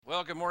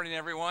Well, good morning,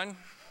 everyone.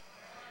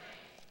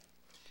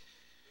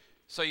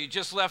 So you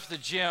just left the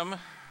gym,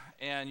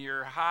 and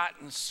you're hot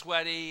and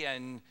sweaty,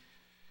 and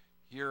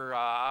you're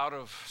out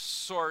of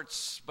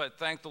sorts, but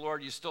thank the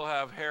Lord you still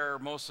have hair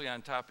mostly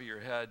on top of your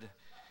head.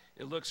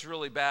 It looks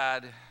really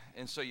bad,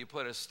 and so you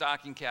put a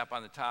stocking cap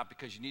on the top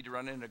because you need to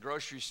run into a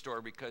grocery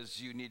store because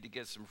you need to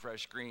get some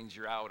fresh greens.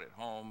 You're out at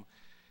home,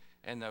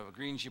 and the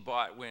greens you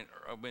bought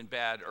went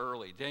bad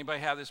early. Did anybody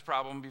have this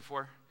problem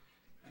before?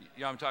 You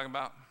know what I'm talking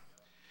about?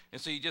 And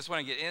so you just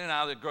want to get in and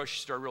out of the grocery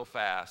store real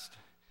fast.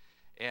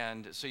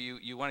 And so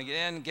you want to get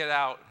in, get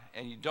out,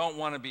 and you don't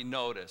want to be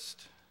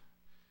noticed,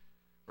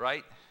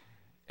 right?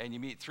 And you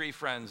meet three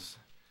friends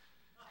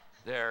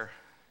there,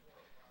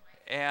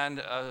 and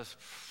a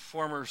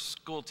former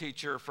school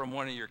teacher from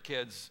one of your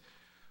kids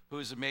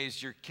who's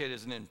amazed your kid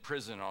isn't in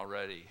prison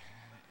already.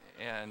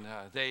 And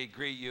they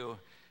greet you,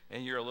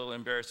 and you're a little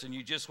embarrassed, and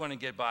you just want to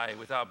get by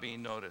without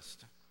being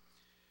noticed.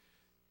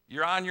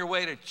 You're on your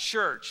way to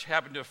church.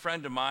 Happened to a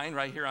friend of mine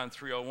right here on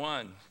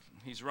 301.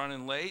 He's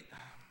running late,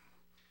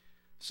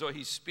 so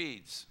he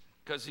speeds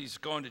because he's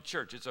going to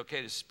church. It's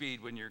okay to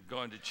speed when you're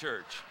going to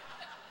church.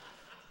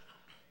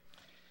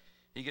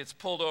 He gets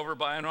pulled over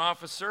by an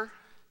officer,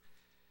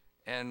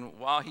 and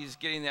while he's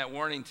getting that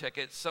warning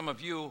ticket, some of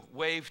you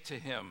wave to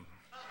him.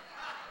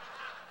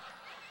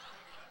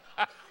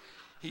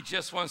 He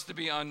just wants to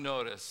be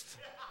unnoticed.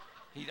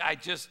 I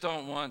just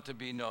don't want to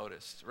be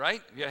noticed,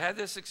 right? Have you had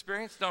this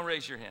experience? Don't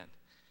raise your hand.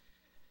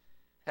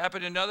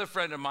 Happened to another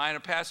friend of mine, a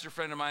pastor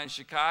friend of mine in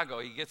Chicago.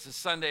 He gets a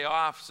Sunday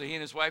off, so he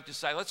and his wife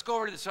decide, let's go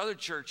over to this other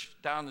church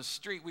down the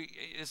street.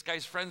 This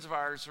guy's friends of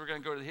ours, so we're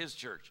going to go to his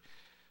church.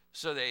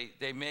 So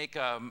they make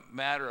a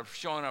matter of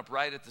showing up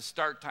right at the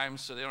start time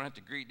so they don't have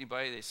to greet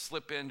anybody. They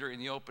slip in during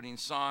the opening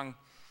song.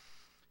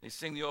 They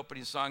sing the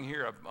opening song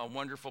here, a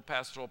wonderful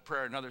pastoral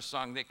prayer, another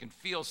song. They can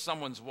feel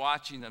someone's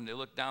watching them. They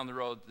look down the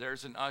road.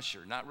 There's an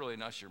usher, not really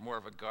an usher, more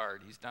of a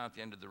guard. He's down at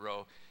the end of the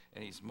row,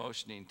 and he's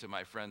motioning to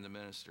my friend, the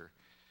minister.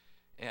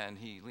 And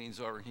he leans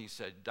over and he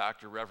said,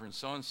 Dr. Reverend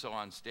so-and-so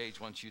on stage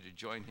wants you to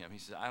join him. He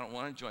said, I don't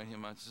want to join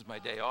him. This is my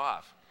day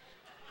off.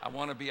 I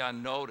want to be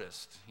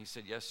unnoticed. He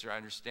said, yes, sir, I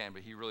understand,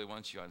 but he really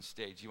wants you on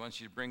stage. He wants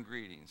you to bring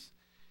greetings.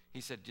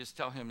 He said, just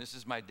tell him this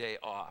is my day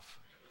off,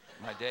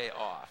 my day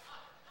off.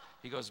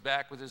 He goes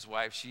back with his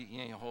wife.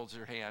 He holds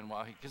her hand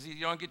because you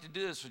don't get to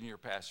do this when you're a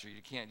pastor.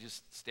 You can't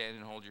just stand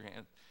and hold your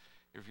hand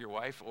with your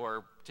wife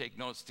or take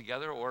notes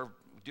together or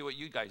do what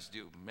you guys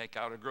do, make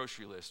out a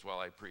grocery list while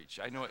I preach.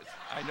 I know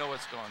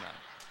what's going on.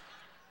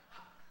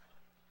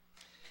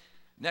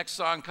 Next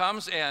song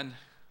comes, and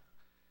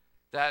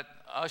that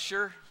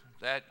usher,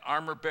 that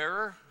armor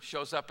bearer,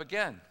 shows up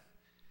again.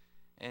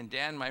 And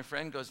Dan, my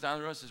friend, goes down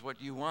the road and says, what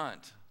do you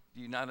want? Do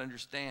you not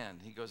understand?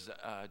 He goes,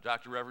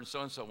 Dr. Reverend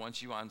so-and-so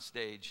wants you on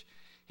stage.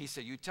 He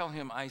said, you tell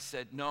him I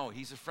said no.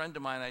 He's a friend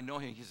of mine. I know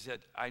him. He said,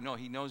 I know.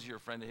 He knows you're a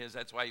friend of his.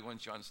 That's why he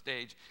wants you on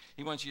stage.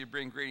 He wants you to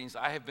bring greetings.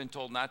 I have been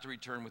told not to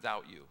return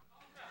without you.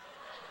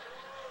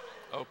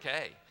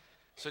 Okay.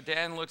 So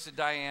Dan looks at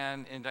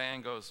Diane, and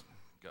Diane goes,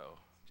 go.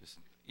 Just,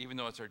 even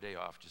though it's our day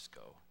off, just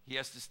go. He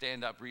has to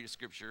stand up, read a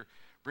scripture,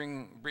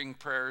 bring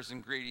prayers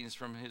and greetings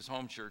from his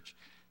home church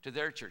to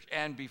their church.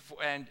 And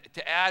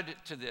to add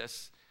to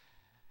this,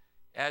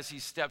 as he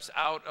steps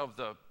out of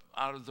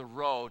the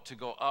row to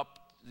go up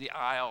the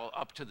aisle,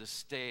 up to the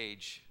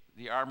stage,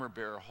 the armor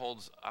bearer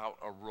holds out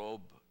a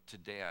robe to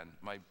Dan.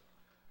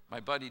 My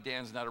buddy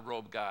Dan's not a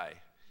robe guy.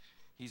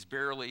 He's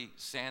barely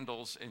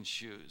sandals and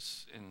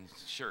shoes and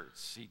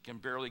shirts. He can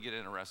barely get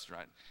in a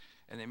restaurant.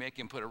 And they make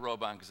him put a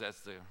robe on because that's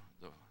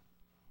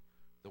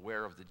the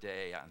wear of the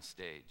day on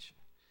stage.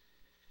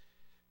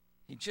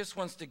 He just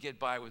wants to get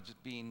by with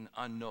being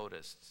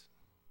unnoticed.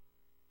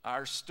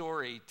 Our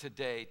story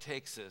today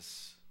takes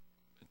us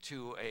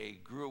to a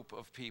group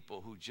of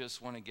people who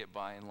just want to get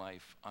by in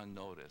life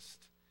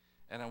unnoticed.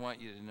 And I want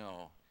you to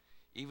know,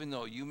 even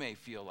though you may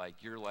feel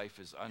like your life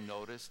is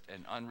unnoticed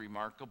and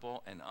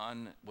unremarkable and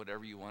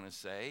whatever you want to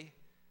say,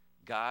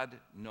 God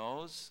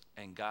knows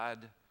and God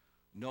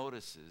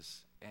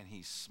notices and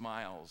he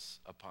smiles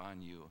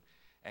upon you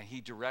and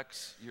he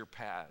directs your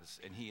paths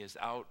and he is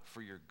out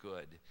for your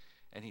good.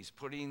 And he's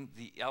putting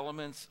the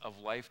elements of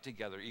life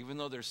together, even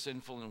though they're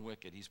sinful and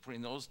wicked. He's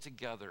putting those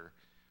together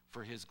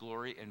for his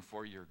glory and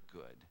for your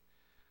good.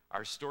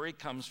 Our story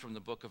comes from the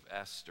book of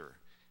Esther.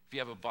 If you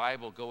have a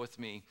Bible, go with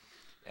me.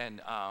 And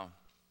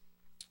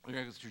we're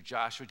going to go through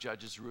Joshua,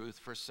 Judges,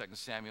 Ruth, 1st, 2nd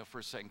Samuel,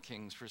 1st, 2nd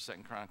Kings, 1st,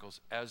 2nd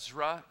Chronicles,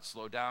 Ezra.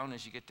 Slow down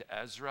as you get to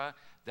Ezra.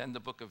 Then the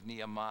book of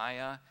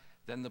Nehemiah.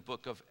 Then the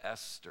book of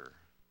Esther.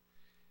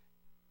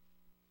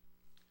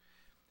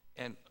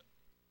 And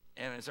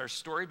as our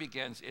story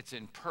begins, it's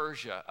in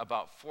Persia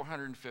about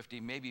 450,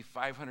 maybe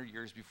 500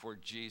 years before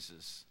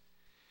Jesus.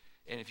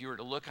 And if you were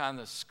to look on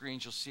the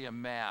screens, you'll see a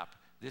map.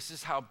 This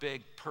is how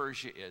big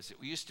Persia is. It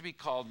used to be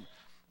called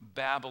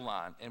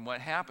Babylon. And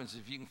what happens,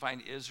 if you can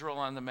find Israel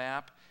on the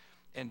map,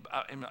 and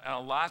a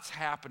lot's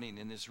happening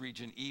in this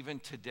region even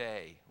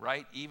today,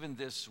 right? Even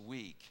this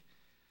week,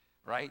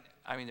 right?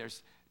 I mean,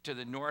 there's To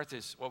the north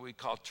is what we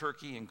call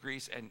Turkey and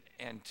Greece,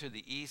 and to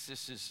the east,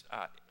 this is,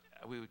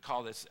 we would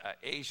call this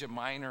Asia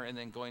Minor, and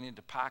then going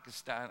into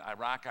Pakistan,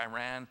 Iraq,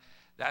 Iran.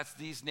 That's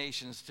these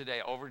nations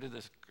today, over to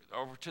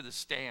the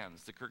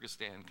stands, the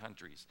Kyrgyzstan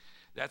countries.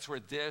 That's where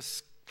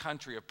this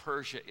country of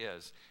Persia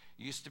is.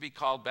 It used to be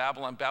called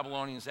Babylon.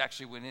 Babylonians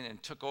actually went in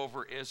and took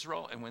over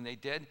Israel, and when they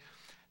did,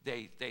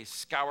 they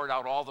scoured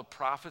out all the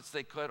prophets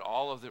they could,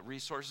 all of the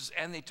resources,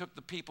 and they took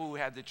the people who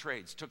had the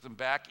trades, took them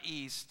back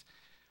east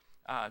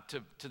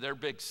to their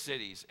big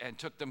cities, and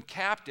took them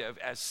captive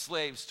as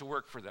slaves to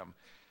work for them.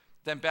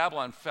 Then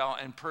Babylon fell,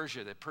 and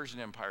Persia, the Persian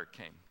Empire,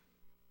 came.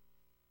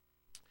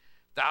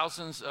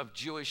 Thousands of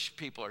Jewish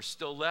people are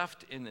still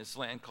left in this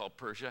land called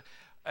Persia.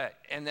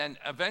 And then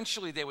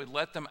eventually they would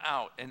let them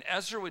out. And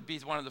Ezra would be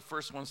one of the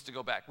first ones to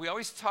go back. We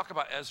always talk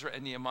about Ezra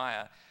and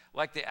Nehemiah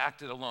like they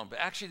acted alone. But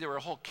actually there were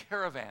whole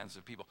caravans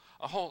of people.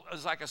 It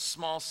was like a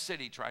small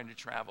city trying to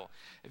travel.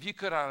 If you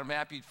could on a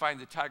map, you'd find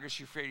the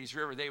Tigris-Euphrates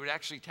River. They would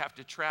actually have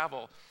to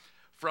travel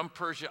from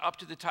Persia up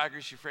to the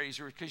Tigris-Euphrates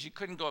River because you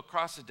couldn't go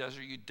across the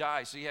desert. You'd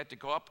die. So you had to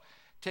go up,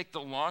 take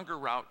the longer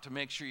route to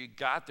make sure you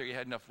got there, you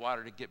had enough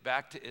water to get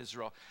back to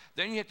Israel.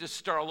 Then you have to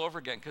start all over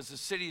again because the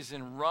city is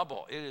in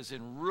rubble. It is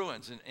in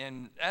ruins.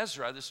 And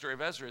Ezra, the story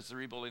of Ezra, is the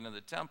rebuilding of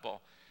the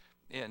temple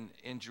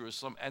in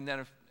Jerusalem. And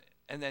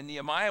then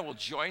Nehemiah will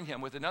join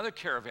him with another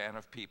caravan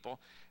of people,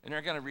 and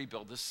they're going to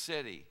rebuild the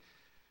city.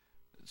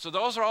 So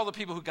those are all the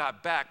people who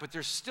got back, but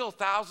there's still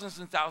thousands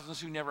and thousands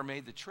who never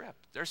made the trip.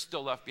 They're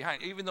still left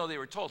behind, even though they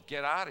were told,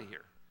 get out of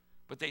here.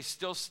 But they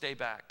still stay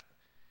back.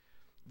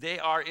 They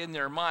are in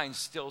their minds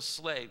still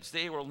slaves.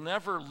 They will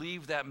never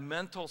leave that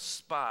mental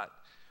spot.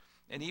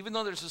 And even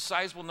though there's a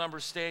sizable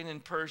number staying in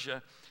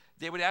Persia,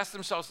 they would ask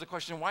themselves the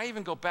question, why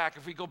even go back?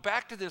 If we go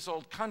back to this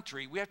old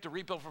country, we have to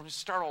rebuild from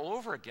start all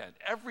over again.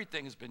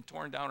 Everything has been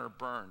torn down or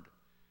burned.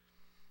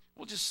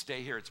 We'll just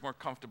stay here. It's more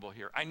comfortable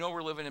here. I know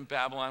we're living in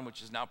Babylon,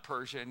 which is now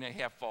Persia, and they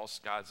have false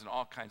gods and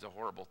all kinds of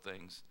horrible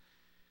things.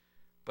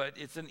 But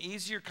it's an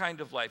easier kind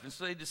of life, and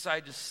so they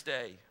decide to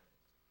stay.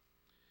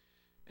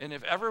 And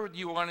if ever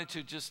you wanted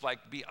to just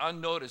like be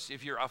unnoticed,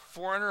 if you're a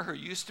foreigner who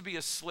used to be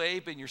a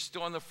slave and you're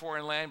still in the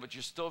foreign land, but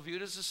you're still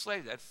viewed as a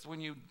slave, that's when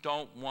you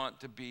don't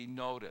want to be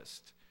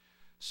noticed.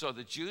 So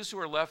the Jews who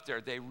are left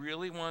there, they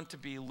really want to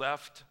be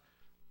left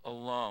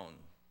alone.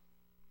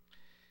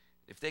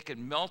 If they could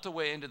melt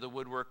away into the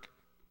woodwork,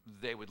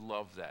 they would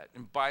love that.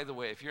 And by the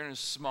way, if you're in a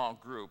small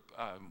group,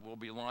 we'll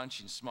be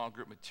launching small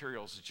group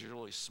materials, which are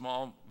really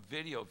small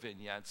video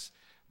vignettes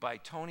by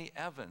Tony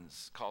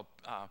Evans called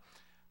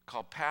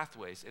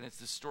Pathways, and it's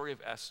the story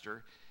of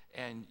Esther.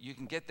 And you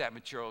can get that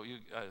material,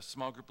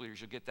 small group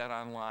leaders, you'll get that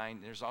online.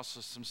 There's also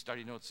some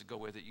study notes that go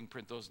with it. You can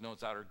print those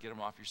notes out or get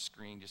them off your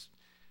screen. Just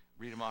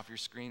read them off your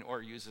screen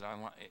or use it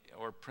online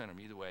or print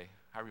them, either way,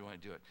 however you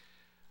want to do it.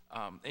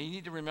 And you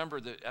need to remember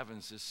the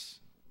Evans this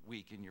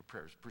week in your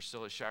prayers.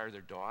 Priscilla Shire, their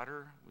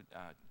daughter,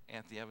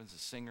 Anthony Evans, a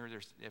singer.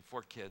 They have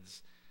 4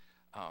 kids,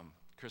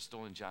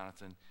 Crystal and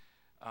Jonathan.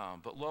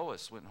 But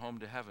Lois went home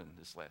to heaven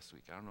this last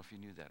week. I don't know if you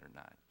knew that or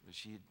not. But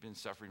she had been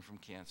suffering from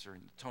cancer,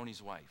 and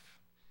Tony's wife.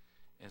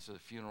 And so the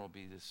funeral will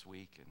be this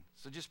week. And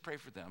so just pray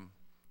for them.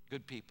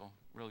 Good people,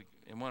 really.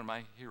 And one of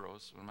my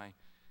heroes,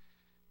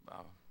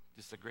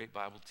 just a great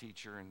Bible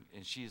teacher,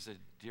 and she's a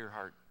dear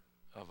heart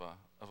of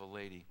a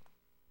lady.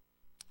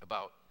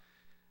 About,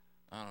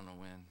 I don't know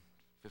when,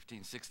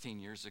 15,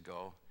 16 years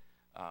ago,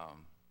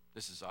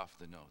 this is off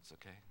the notes,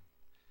 okay?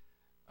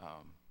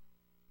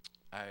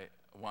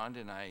 Wanda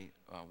and I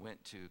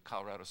went to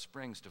Colorado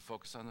Springs to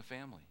focus on the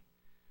family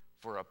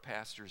for a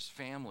pastor's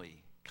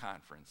family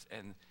conference.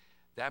 And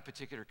that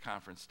particular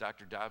conference,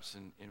 Dr.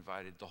 Dobson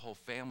invited the whole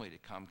family to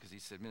come because he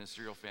said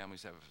ministerial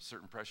families have a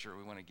certain pressure.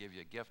 We want to give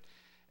you a gift,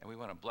 and we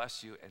want to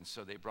bless you. And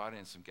so they brought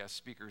in some guest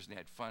speakers, and they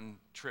had fun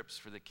trips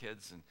for the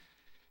kids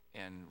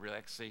and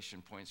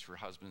relaxation points for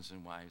husbands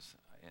and wives.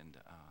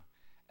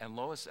 And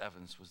Lois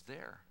Evans was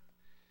there.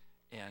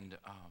 And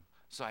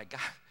so I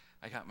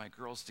got my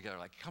girls together,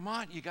 like, come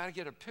on, you got to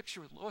get a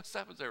picture with Lois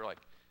Evans. They were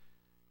like,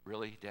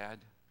 really, Dad?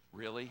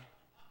 Really?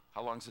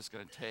 How long is this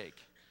going to take?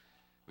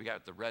 We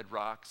got the Red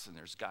Rocks, and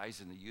there's guys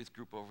in the youth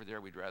group over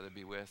there we'd rather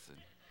be with.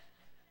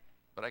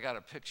 But I got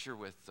a picture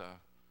with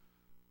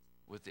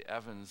the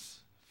Evans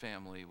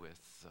family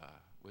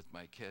with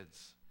my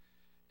kids.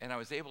 And I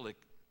was able to,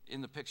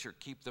 in the picture,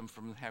 keep them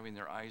from having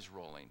their eyes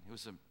rolling. It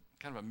was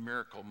kind of a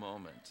miracle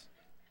moment.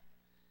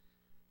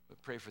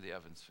 But pray for the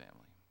Evans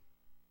family.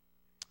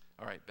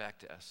 All right, back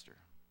to Esther.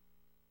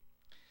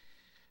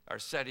 Our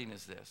setting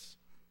is this.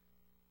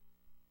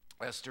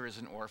 Esther is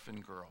an orphan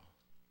girl.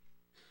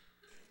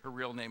 Her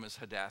real name is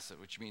Hadassah,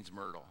 which means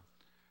myrtle.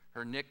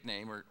 Her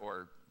nickname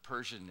or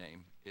Persian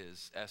name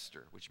is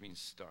Esther, which means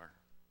star.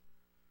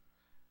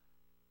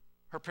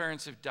 Her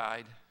parents have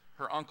died.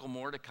 Her uncle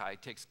Mordecai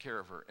takes care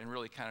of her and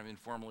really kind of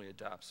informally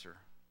adopts her.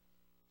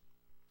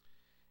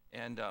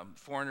 And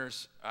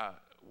foreigners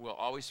will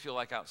always feel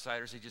like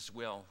outsiders. They just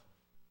will.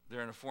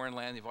 They're in a foreign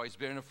land. They've always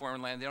been in a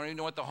foreign land. They don't even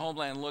know what the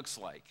homeland looks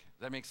like. Does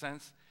that make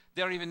sense?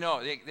 They don't even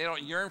know. They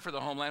don't yearn for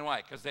the homeland.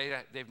 Why? Because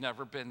they've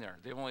never been there.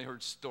 They've only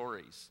heard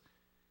stories.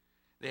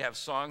 They have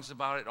songs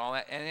about it and all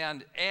that.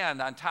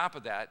 And on top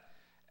of that,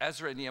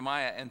 Ezra and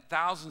Nehemiah and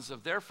thousands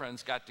of their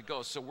friends got to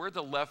go. So we're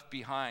the left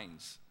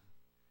behinds.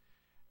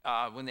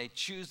 When they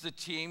choose the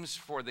teams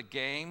for the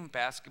game,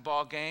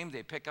 basketball game,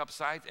 they pick up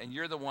sides, and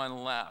you're the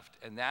one left.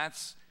 And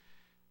that's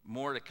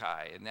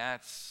Mordecai, and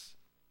that's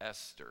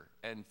Esther,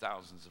 and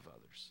thousands of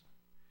others.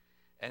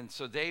 And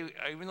so they,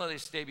 even though they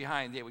stay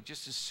behind, they would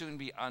just as soon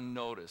be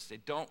unnoticed. They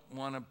don't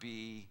want to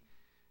be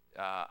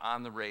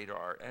on the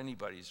radar,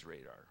 anybody's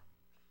radar.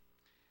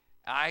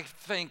 I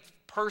think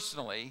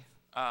personally,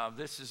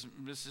 this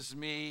is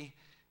me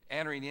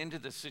entering into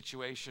the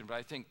situation, but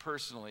I think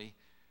personally,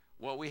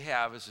 what we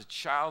have is a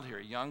child here,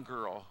 a young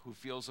girl who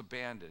feels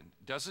abandoned,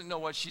 doesn't know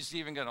what she's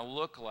even going to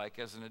look like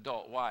as an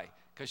adult. Why?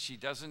 Because she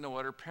doesn't know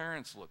what her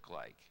parents look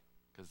like,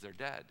 because they're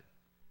dead.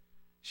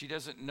 She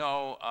doesn't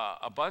know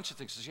a bunch of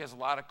things, so she has a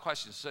lot of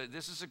questions. So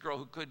this is a girl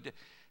who could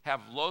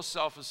have low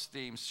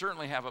self-esteem,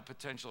 certainly have a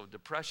potential of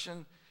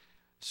depression,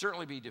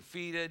 certainly be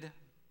defeated,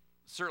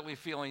 certainly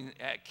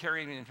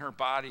carrying in her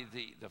body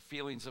the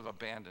feelings of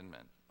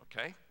abandonment,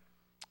 okay?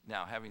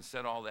 Now, having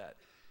said all that,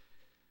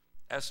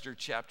 Esther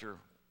chapter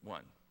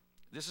 1.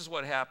 This is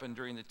what happened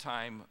during the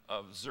time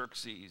of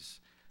Xerxes,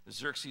 the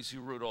Xerxes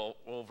who ruled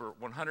over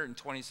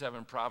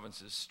 127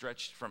 provinces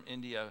stretched from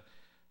India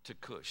to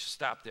Cush.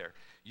 Stop there.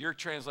 Your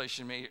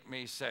translation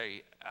may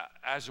say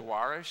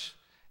Ahasuerus,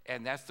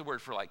 and that's the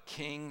word for like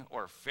king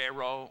or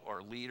pharaoh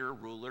or leader,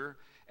 ruler.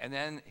 And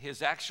then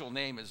his actual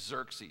name is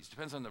Xerxes.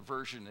 Depends on the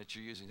version that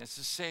you're using. It's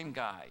the same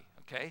guy,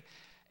 okay?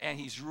 And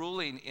he's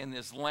ruling in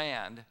this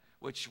land,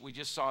 which we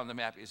just saw on the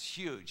map is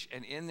huge.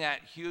 And in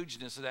that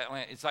hugeness of that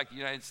land, it's like the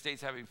United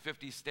States having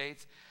 50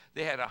 states.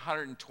 They had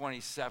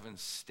 127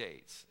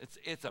 states.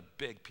 It's a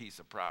big piece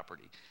of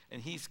property.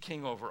 And he's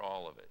king over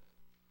all of it.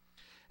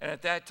 And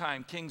at that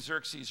time, King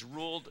Xerxes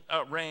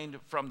reigned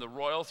from the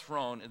royal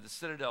throne in the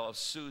citadel of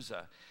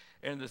Susa.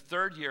 And in the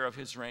 3rd year of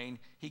his reign,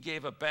 he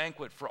gave a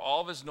banquet for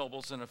all of his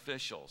nobles and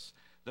officials,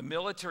 the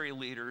military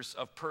leaders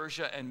of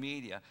Persia and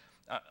Media,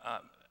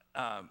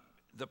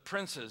 the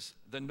princes,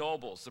 the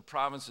nobles, the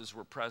provinces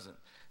were present.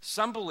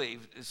 Some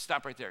believe,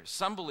 stop right there,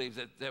 some believe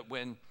that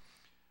when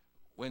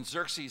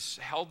Xerxes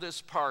held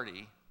this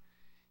party,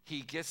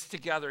 he gets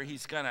together,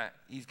 he's gonna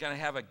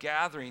have a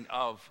gathering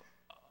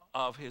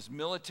of his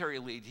military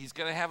lead. He's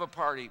going to have a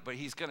party, but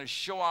he's going to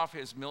show off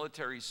his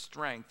military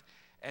strength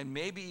and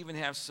maybe even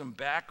have some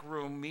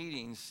backroom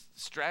meetings,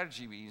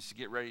 strategy meetings to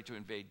get ready to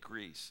invade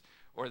Greece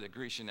or the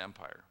Grecian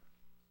Empire.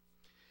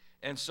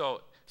 And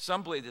so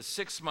some believe the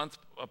 6-month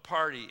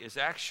party is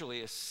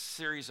actually a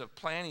series of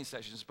planning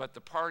sessions, but the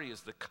party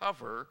is the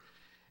cover,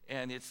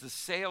 and it's the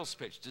sales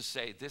pitch to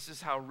say, this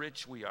is how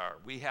rich we are.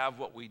 We have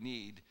what we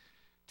need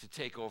to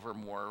take over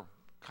more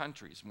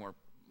countries,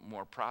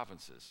 more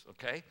provinces,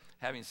 okay?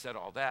 Having said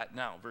all that,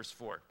 now, verse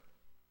 4.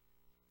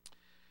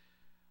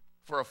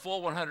 For a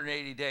full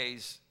 180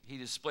 days, he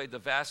displayed the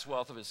vast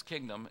wealth of his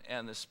kingdom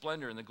and the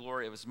splendor and the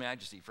glory of his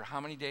majesty. For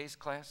how many days,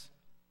 class?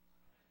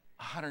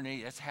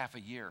 180, that's half a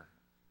year.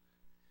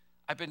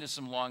 I've been to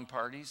some long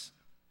parties,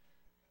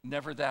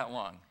 never that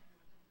long,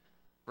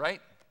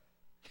 right?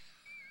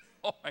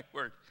 Oh, my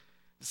word.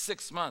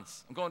 6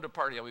 months. I'm going to a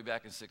party, I'll be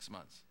back in 6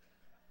 months.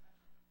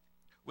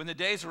 When the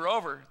days were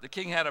over, the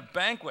king had a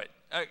banquet.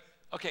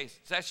 Okay,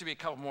 so that should be a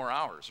couple more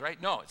hours,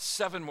 right? No, it's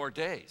 7 more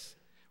days.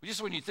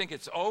 Just when you think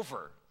it's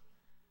over,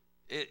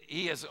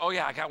 he has, oh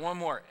yeah, I got one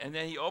more. And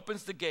then he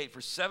opens the gate for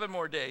 7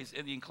 more days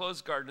in the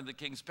enclosed garden of the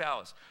king's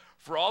palace.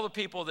 For all the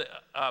people that,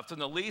 from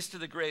the least to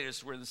the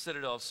greatest were in the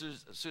citadel of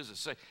Susa.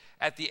 So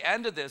at the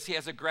end of this, he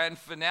has a grand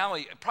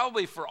finale,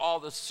 probably for all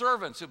the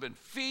servants who've been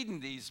feeding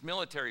these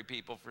military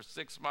people for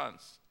 6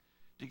 months.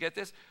 Do you get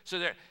this?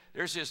 So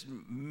there's this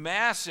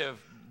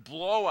massive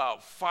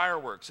blowout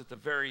fireworks at the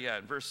very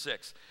end. Verse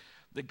 6.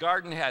 The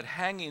garden had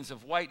hangings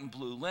of white and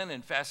blue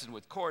linen fastened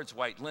with cords,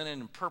 white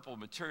linen and purple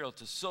material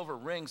to silver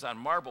rings on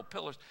marble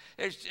pillars.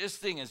 This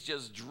thing is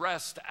just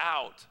dressed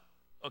out,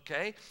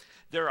 okay?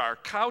 There are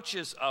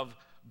couches of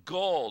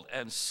gold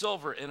and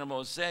silver in a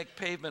mosaic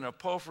pavement of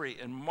porphyry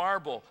and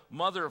marble,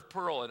 mother of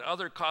pearl, and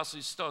other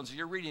costly stones.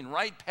 You're reading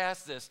right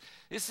past this.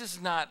 This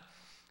is not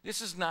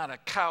a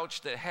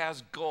couch that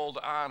has gold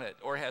on it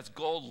or has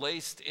gold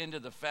laced into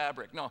the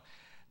fabric. No,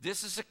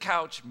 this is a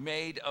couch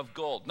made of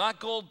gold, not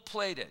gold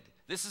plated.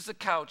 This is a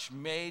couch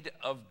made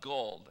of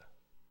gold.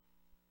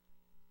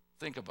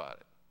 Think about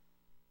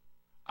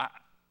it.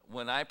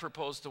 When I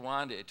proposed to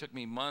Wanda, it took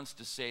me months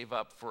to save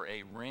up for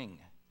a ring.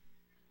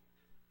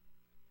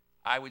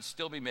 I would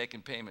still be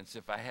making payments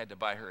if I had to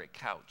buy her a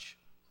couch.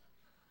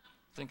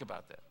 Think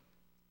about that.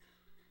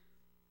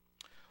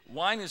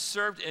 Wine is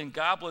served in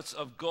goblets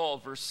of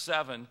gold, verse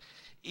 7,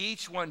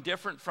 each one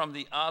different from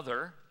the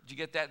other. Did you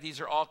get that? These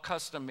are all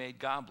custom-made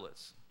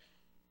goblets.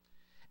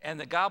 And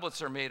the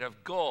goblets are made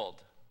of gold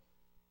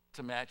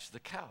to match the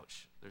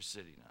couch they're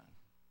sitting on.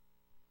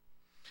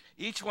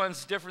 Each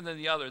one's different than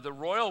the other. The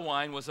royal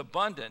wine was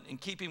abundant in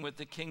keeping with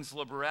the king's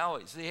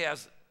liberalities. He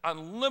has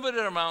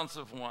unlimited amounts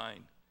of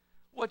wine.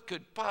 What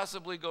could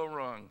possibly go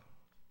wrong?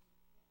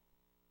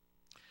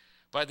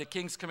 By the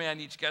king's command,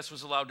 each guest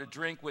was allowed to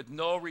drink with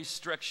no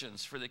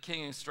restrictions, for the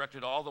king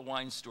instructed all the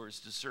wine stewards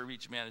to serve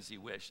each man as he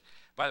wished.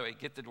 By the way,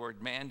 get the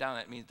word man down.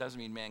 That means, doesn't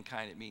mean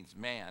mankind, it means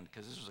man,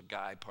 because this was a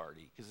guy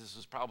party, because this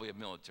was probably a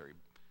military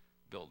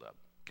buildup.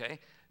 Okay?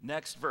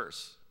 Next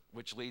verse,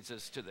 which leads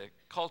us to the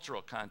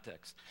cultural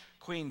context.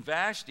 Queen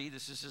Vashti,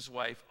 this is his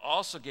wife,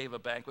 also gave a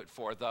banquet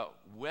for the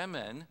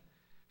women.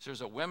 So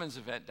there's a women's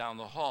event down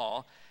the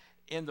hall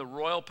in the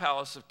royal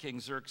palace of King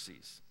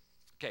Xerxes.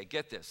 Okay,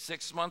 get this,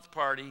 6-month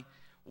party.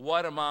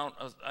 What amount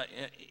of,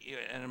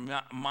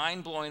 a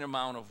mind-blowing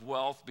amount of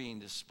wealth being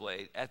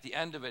displayed. At the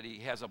end of it,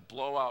 he has a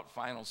blowout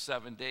final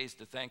 7 days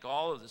to thank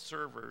all of the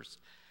servers.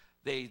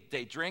 They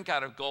drink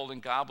out of golden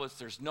goblets.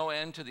 There's no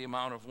end to the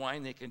amount of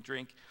wine they can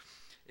drink.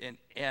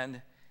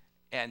 And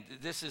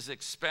this is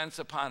expense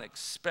upon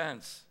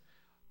expense.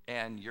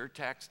 And your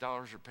tax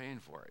dollars are paying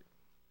for it.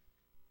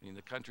 I mean,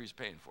 the country's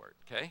paying for it,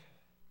 okay?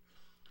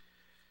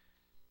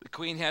 The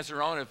queen has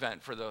her own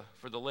event for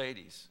the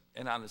ladies.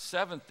 And on the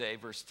 7th day,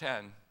 verse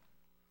 10,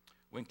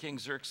 when King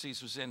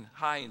Xerxes was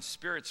high in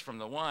spirits from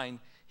the wine,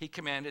 he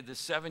commanded the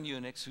 7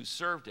 eunuchs who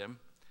served him,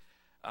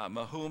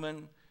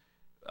 Mehuman,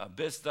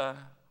 Biztha,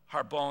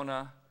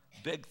 Harbona,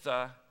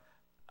 Bigtha,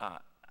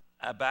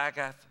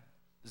 Abagath,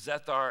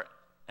 Zethar,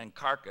 and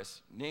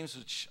Carcass, names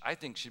which I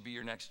think should be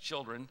your next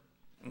children,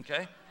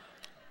 okay?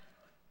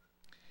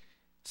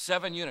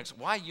 7 eunuchs.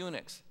 Why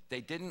eunuchs?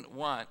 They didn't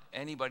want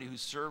anybody who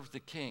served the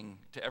king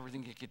to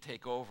everything he could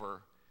take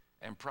over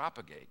and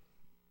propagate.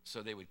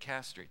 So they would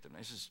castrate them.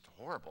 This is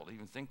horrible to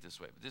even think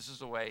this way, but this is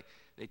the way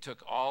they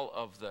took all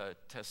of the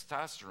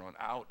testosterone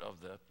out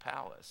of the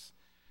palace.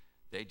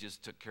 They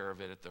just took care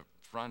of it at the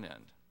front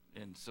end.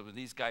 And so when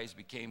these guys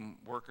became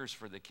workers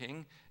for the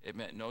king, it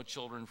meant no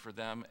children for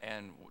them,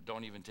 and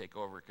don't even take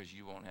over because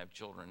you won't have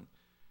children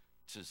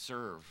to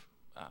serve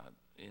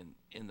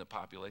in the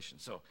population.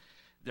 So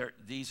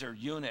these are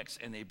eunuchs,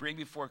 and they bring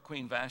before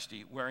Queen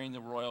Vashti wearing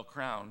the royal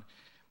crown.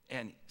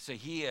 And so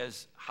he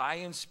is high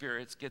in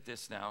spirits, get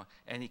this now,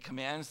 and he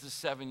commands the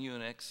 7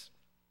 eunuchs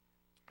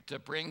to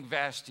bring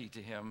Vashti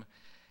to him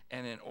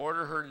and in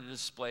order her to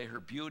display her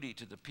beauty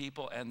to the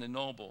people and the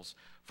nobles,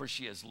 for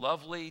she is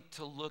lovely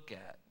to look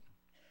at.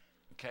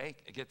 Okay,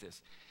 get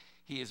this.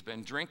 He has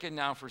been drinking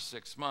now for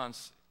 6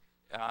 months.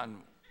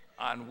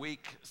 On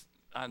week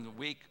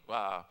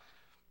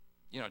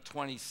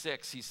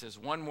 26, he says,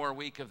 one more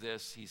week of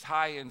this. He's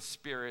high in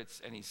spirits,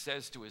 and he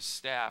says to his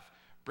staff,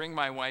 bring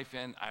my wife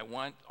in. I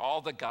want all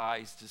the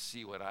guys to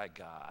see what I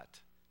got.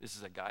 This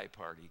is a guy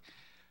party.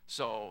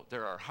 So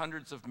there are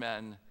hundreds of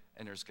men,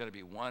 and there's going to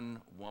be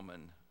one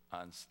woman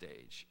on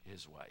stage,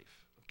 his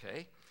wife.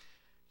 Okay?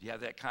 Do you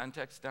have that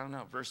context down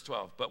now? Verse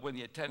 12. But when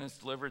the attendants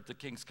delivered the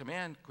king's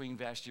command, Queen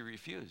Vashti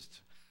refused.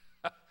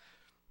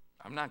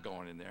 I'm not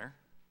going in there.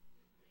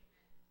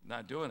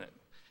 Not doing it.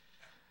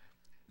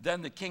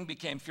 Then the king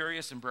became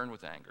furious and burned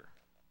with anger.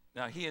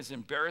 Now he is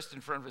embarrassed in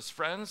front of his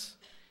friends.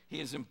 He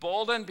is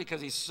emboldened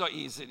because he's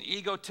an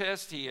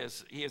egotist. He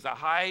is a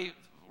high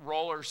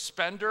roller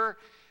spender.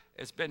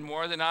 It's been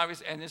more than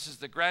obvious. And this is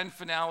the grand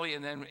finale.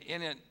 And then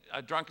in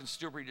a drunken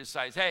stupor, he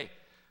decides, hey,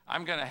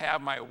 I'm going to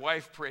have my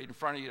wife parade in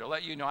front of you to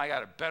let you know I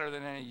got it better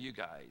than any of you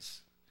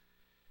guys.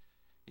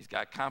 He's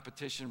got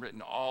competition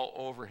written all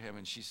over him.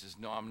 And she says,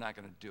 no, I'm not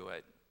going to do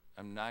it.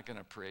 I'm not going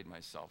to parade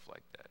myself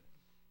like that.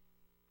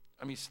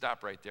 Let me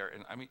stop right there.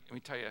 And let me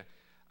tell you,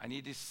 I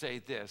need to say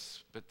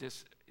this, but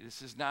this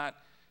is not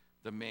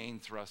the main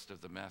thrust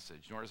of the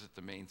message, nor is it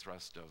the main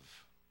thrust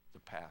of the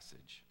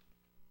passage.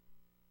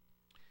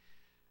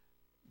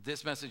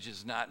 This message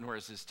is not, nor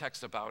is this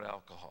text about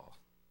alcohol.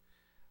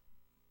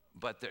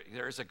 But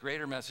there is a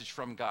greater message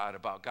from God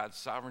about God's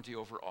sovereignty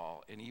over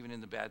all, and even in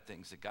the bad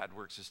things, that God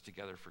works us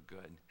together for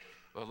good.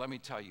 Well, let me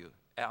tell you,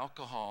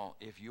 alcohol,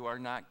 if you are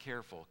not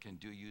careful, can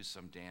do you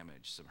some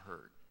damage, some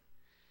hurt.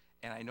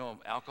 And I know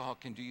alcohol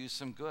can do you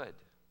some good.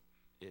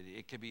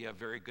 It can be a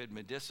very good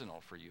medicinal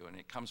for you, and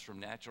it comes from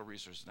natural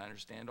resources. And I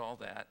understand all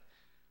that.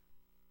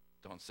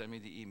 Don't send me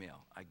the email.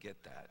 I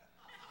get that.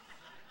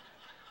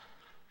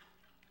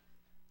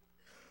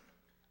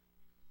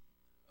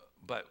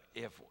 But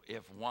if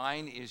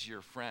wine is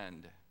your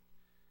friend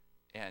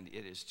and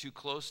it is too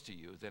close to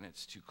you, then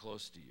it's too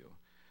close to you.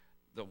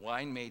 The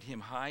wine made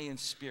him high in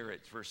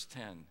spirit, verse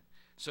 10.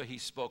 So he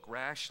spoke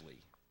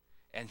rashly,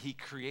 and he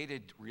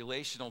created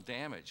relational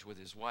damage with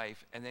his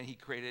wife, and then he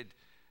created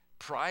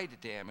pride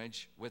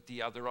damage with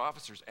the other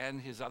officers and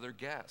his other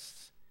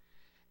guests.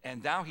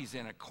 And now he's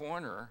in a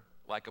corner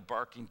like a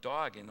barking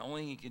dog, and the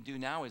only thing he can do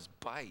now is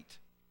bite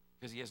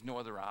because he has no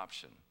other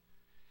option.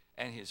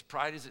 And his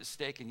pride is at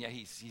stake, and yet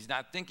he's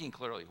not thinking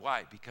clearly.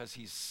 Why? Because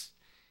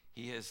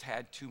he has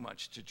had too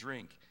much to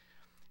drink.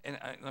 And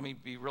let me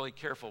be really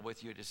careful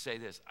with you to say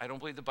this. I don't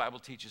believe the Bible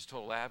teaches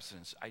total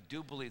abstinence. I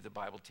do believe the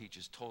Bible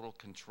teaches total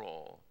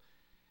control.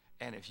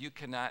 And if you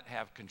cannot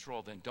have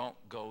control, then don't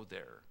go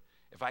there.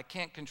 If I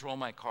can't control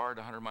my car at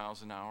 100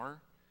 miles an hour,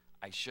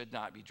 I should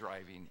not be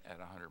driving at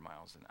 100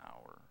 miles an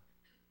hour.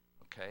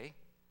 Okay?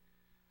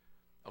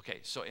 Okay,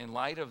 so in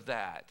light of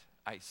that,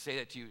 I say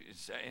that to you,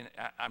 and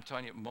I'm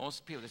telling you,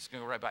 most people, this is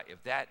going to go right by.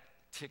 If that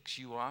ticks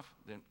you off,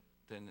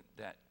 then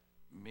that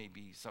may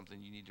be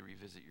something you need to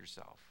revisit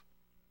yourself,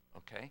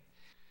 okay?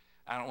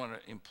 I don't want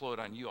to implode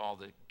on you all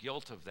the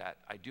guilt of that.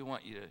 I do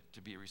want you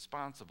to be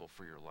responsible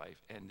for your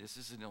life, and this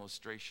is an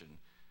illustration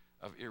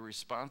of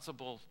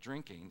irresponsible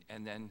drinking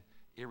and then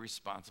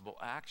irresponsible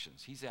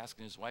actions. He's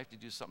asking his wife to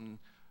do something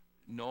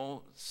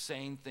no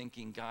sane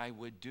thinking guy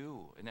would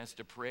do, and that's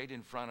to parade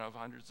in front of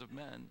hundreds of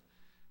men.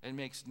 It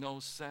makes no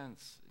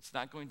sense. It's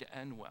not going to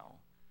end well,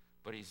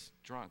 but he's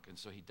drunk, and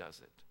so he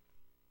does it.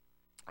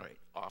 All right,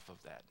 off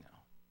of that now.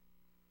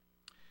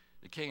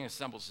 The king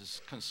assembles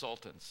his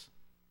consultants.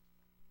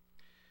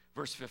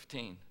 Verse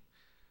 15.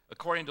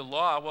 According to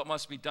law, what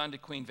must be done to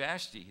Queen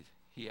Vashti?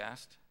 He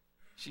asked.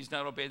 She's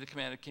not obeyed the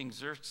command of King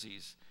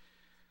Xerxes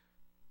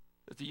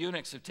that the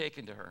eunuchs have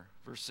taken to her.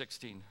 Verse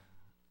 16.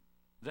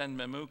 Then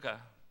Memucan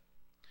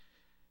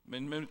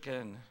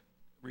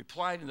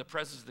replied in the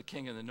presence of the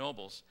king and the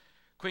nobles,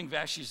 Queen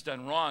Vashti's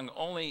done wrong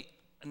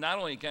not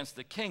only against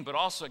the king, but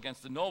also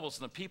against the nobles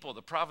and the people of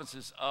the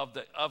provinces of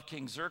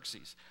King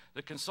Xerxes.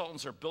 The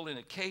consultants are building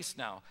a case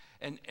now,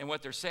 and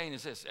what they're saying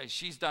is this: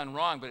 she's done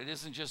wrong, but it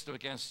isn't just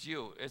against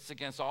you, it's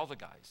against all the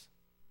guys.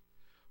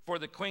 For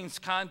the queen's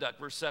conduct,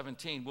 verse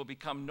 17, will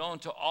become known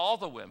to all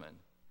the women,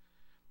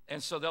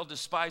 and so they'll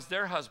despise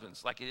their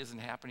husbands, like it isn't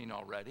happening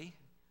already.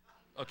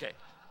 Okay.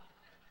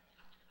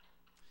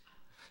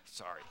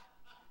 Sorry.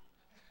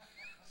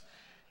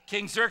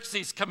 King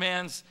Xerxes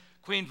commands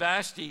Queen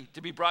Vashti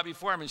to be brought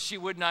before him, and she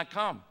would not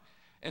come.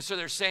 And so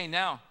they're saying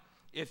now,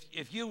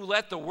 if you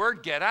let the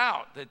word get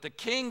out that the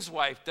king's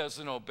wife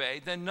doesn't obey,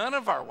 then none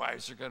of our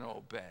wives are going to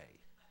obey.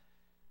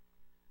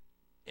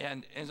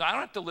 And I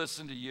don't have to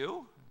listen to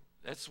you.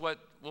 That's what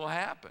will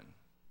happen.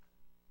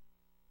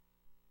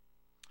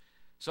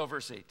 So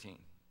verse 18.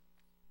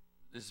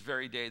 This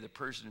very day, the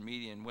Persian and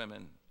Median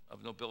women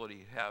of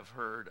nobility have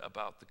heard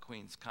about the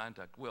queen's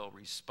conduct will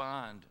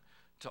respond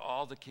to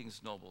all the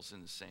king's nobles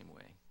in the same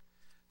way.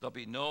 There'll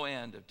be no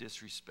end of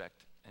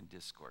disrespect and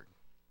discord.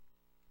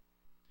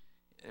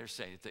 They're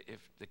saying that if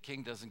the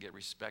king doesn't get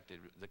respected,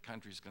 the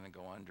country's going to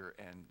go under,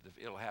 and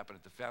it'll happen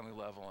at the family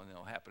level, and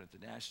it'll happen at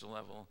the national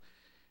level.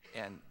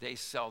 And they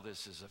sell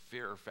this as a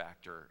fear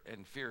factor,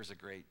 and fear is a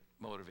great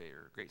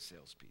motivator, a great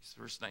sales piece.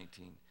 Verse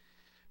 19.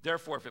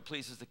 Therefore, if it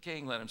pleases the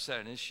king, let him set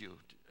an issue,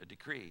 a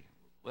decree.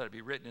 Let it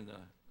be written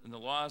in the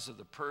laws of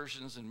the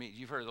Persians and Medes.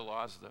 You've heard of the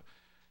laws of the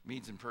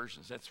Medes and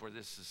Persians. That's where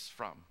this is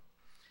from.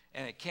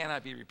 And it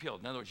cannot be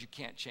repealed. In other words, you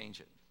can't change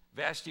it.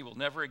 Vashti will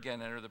never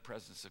again enter the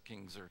presence of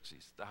King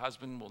Xerxes. The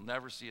husband will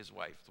never see his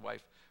wife. The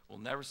wife will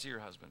never see her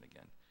husband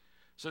again.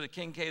 So the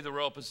king gave the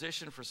royal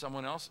position for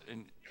someone else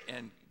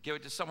and give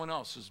it to someone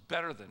else who's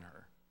better than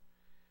her.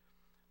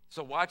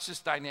 So watch this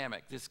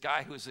dynamic. This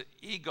guy who's an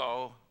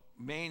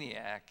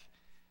egomaniac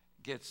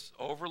gets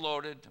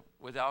overloaded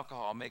with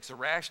alcohol, makes a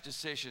rash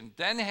decision,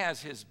 then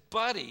has his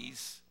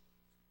buddies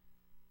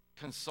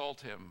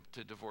consult him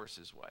to divorce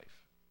his wife.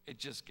 It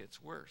just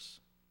gets worse.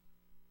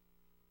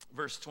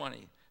 Verse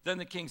 20, then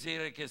the king's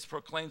edict is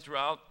proclaimed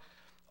throughout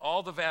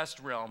all the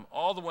vast realm.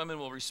 All the women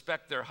will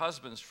respect their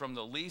husbands from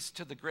the least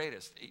to the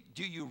greatest.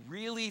 Do you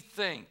really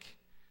think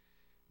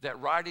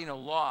that writing a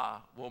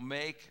law will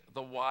make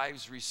the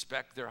wives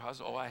respect their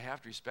husband? Oh, I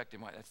have to respect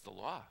him. That's the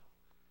law.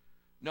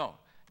 No.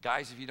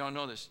 Guys, if you don't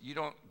know this, you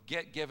don't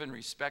get given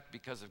respect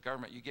because of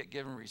government. You get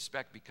given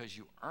respect because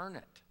you earn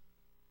it.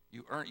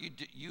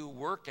 You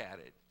work at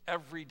it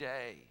every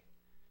day.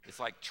 It's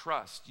like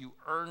trust. You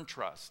earn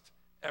trust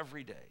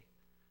every day.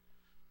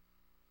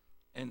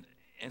 And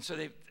so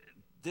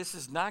this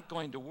is not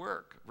going to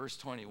work. Verse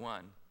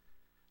 21.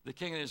 The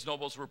king and his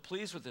nobles were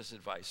pleased with this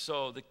advice.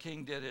 So the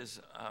king did as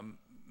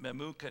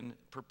Memucan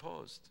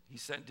proposed. He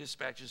sent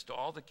dispatches to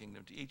all the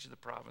kingdom, to each of the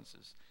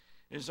provinces,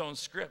 in his own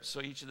script,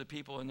 so each of the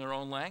people in their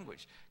own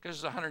language. Because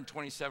there's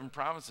 127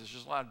 provinces,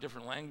 there's a lot of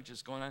different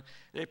languages going on.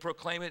 They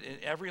proclaim it in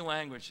every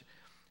language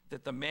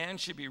that the man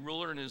should be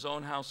ruler in his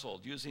own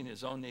household, using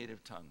his own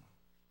native tongue.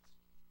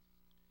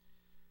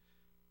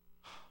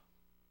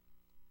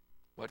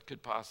 What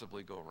could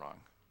possibly go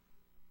wrong?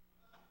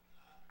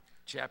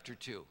 Chapter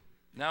 2.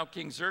 Now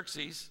King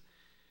Xerxes,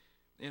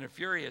 in a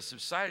fury, has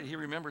subsided. He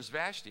remembers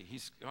Vashti.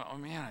 He's, oh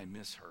man, I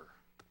miss her.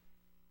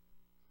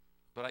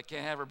 But I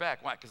can't have her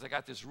back. Why? Because I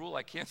got this rule.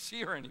 I can't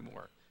see her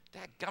anymore.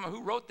 Dadgummit,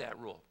 who wrote that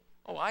rule?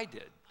 Oh, I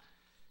did.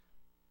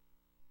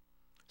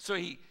 So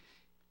he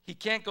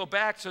can't go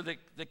back. So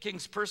the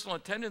king's personal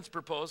attendants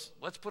propose,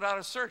 let's put out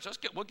a search.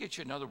 We'll get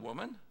you another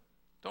woman.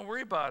 Don't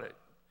worry about it.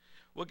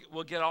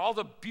 We'll get all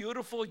the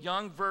beautiful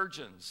young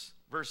virgins.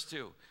 Verse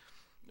 2,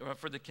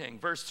 for the king.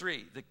 Verse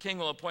 3, the king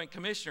will appoint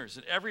commissioners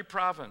in every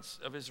province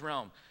of his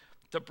realm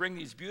to bring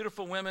these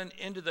beautiful women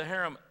into the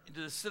harem,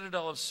 into the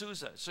citadel of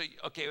Susa. So,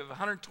 okay, we have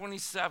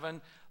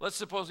 127. Let's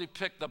suppose we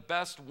pick the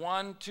best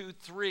 1, 2,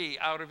 3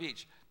 out of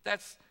each.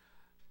 That's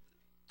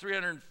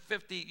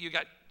 350. You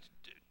got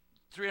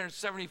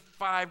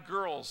 375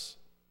 girls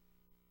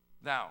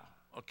now,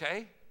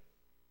 okay?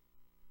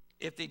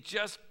 If they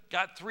just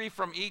got 3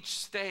 from each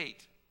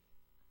state,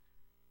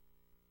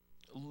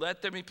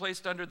 let them be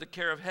placed under the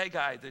care of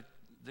Haggai,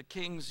 the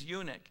king's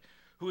eunuch,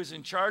 who is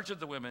in charge of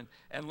the women,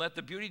 and let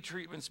the beauty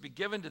treatments be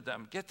given to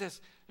them. Get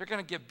this, they're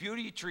going to give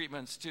beauty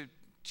treatments to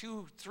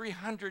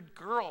 200-300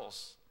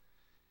 girls,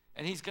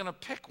 and he's going to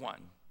pick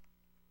one.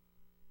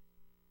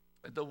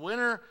 The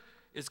winner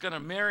is going to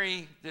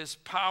marry this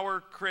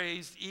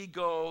power-crazed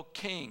ego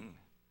king,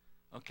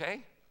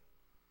 okay?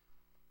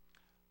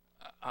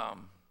 I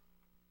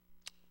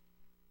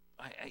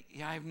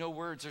have no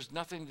words. There's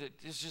nothing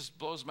this just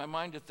blows my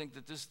mind to think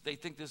that they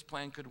think this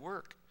plan could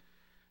work.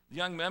 The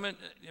young women,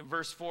 in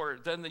verse 4,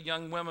 then the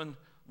young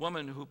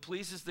woman who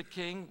pleases the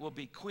king will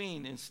be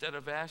queen instead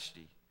of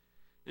Vashti.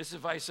 This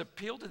advice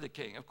appealed to the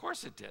king. Of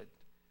course it did.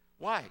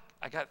 Why?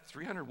 I got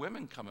 300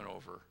 women coming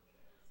over.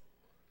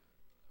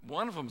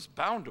 One of them's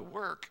bound to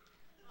work.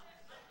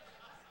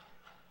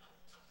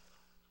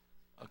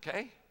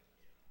 Okay?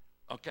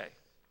 Okay.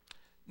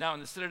 Now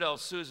in the citadel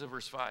of Susa,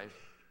 verse 5,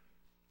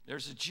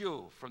 there's a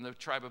Jew from the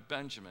tribe of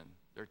Benjamin.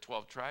 There are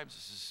 12 tribes.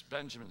 This is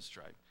Benjamin's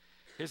tribe.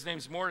 His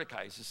name's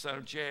Mordecai. He's the son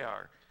of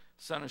Jair,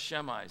 son of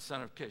Shimei,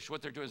 son of Kish.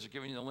 What they're doing is they're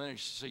giving you the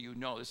lineage so you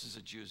know this is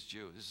a Jew's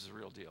Jew. This is a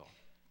real deal.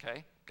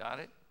 Okay? Got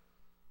it?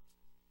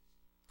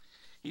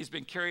 He's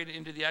been carried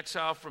into the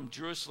exile from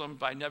Jerusalem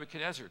by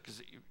Nebuchadnezzar,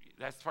 because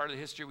that's part of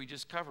the history we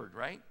just covered,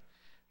 right?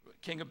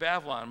 King of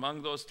Babylon,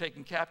 among those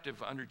taken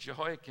captive under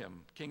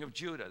Jehoiakim, king of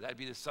Judah. That'd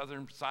be the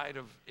southern side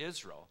of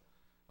Israel.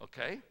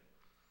 Okay?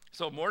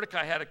 So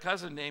Mordecai had a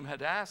cousin named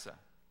Hadassah,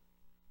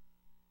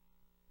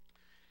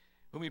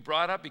 whom he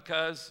brought up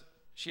because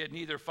she had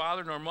neither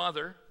father nor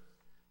mother.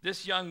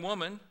 This young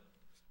woman,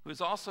 who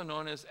is also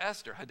known as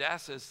Esther.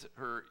 Hadassah is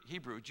her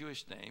Hebrew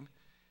Jewish name,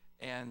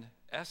 and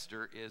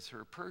Esther is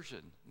her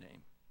Persian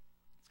name.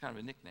 It's kind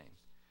of a nickname.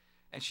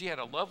 And she had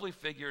a lovely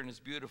figure and is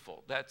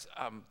beautiful. That's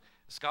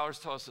scholars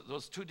tell us that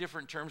those two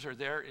different terms are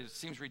there. It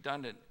seems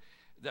redundant.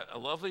 That a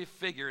lovely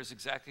figure is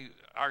exactly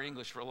our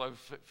English for a lovely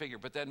figure,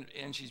 but then,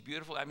 and she's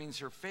beautiful, that means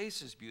her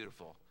face is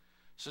beautiful.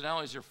 So not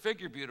only is her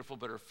figure beautiful,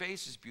 but her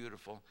face is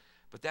beautiful.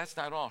 But that's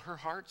not all. Her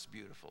heart's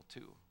beautiful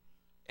too.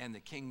 And the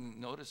king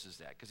notices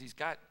that because he's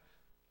got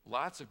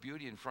lots of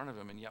beauty in front of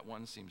him, and yet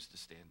one seems to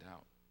stand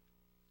out.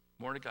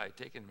 Mordecai had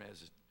taken him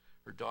as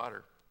her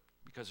daughter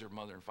because her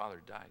mother and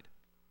father died.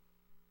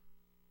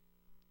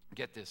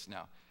 Get this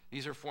now.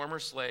 These are former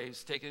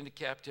slaves taken into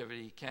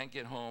captivity, can't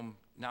get home,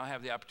 now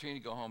have the opportunity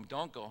to go home,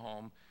 don't go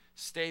home,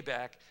 stay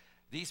back.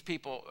 These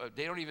people,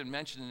 they don't even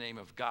mention the name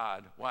of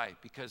God. Why?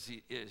 Because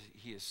he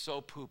is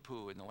so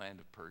poo-poo in the land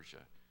of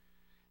Persia.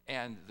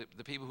 And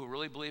the people who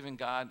really believe in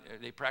God,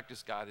 they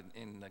practice God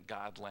in the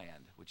God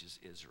land, which is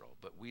Israel.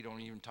 But we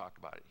don't even talk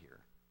about it here.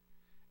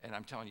 And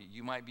I'm telling you,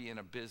 you might be in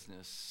a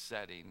business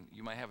setting,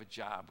 you might have a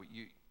job, but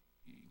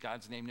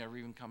God's name never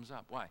even comes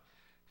up. Why?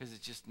 Because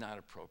it's just not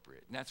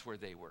appropriate. And that's where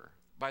they were.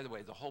 By the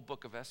way, the whole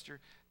book of Esther,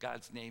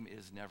 God's name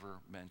is never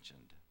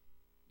mentioned.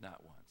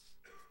 Not once.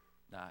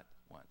 Not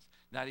once.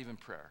 Not even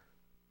prayer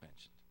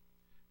mentioned.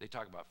 They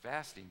talk about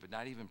fasting, but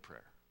not even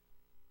prayer.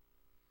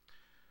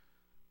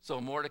 So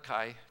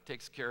Mordecai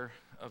takes care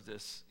of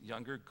this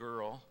younger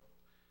girl,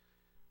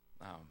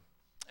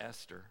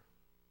 Esther,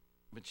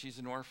 but she's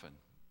an orphan,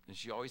 and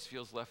she always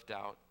feels left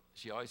out.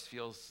 She always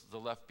feels the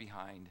left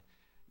behind,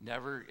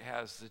 never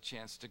has the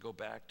chance to go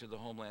back to the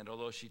homeland,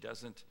 although she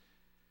doesn't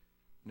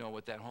know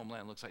what that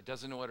homeland looks like,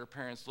 doesn't know what her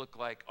parents look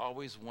like,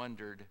 always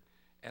wondered,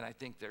 and I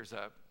think there's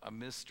a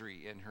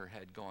mystery in her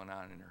head going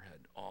on in her head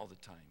all the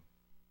time.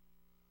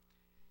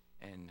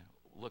 And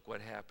look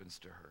what happens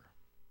to her.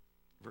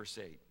 Verse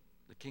 8.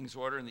 The king's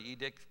order and the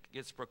edict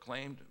gets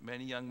proclaimed.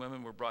 Many young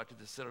women were brought to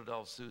the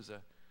citadel of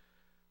Susa,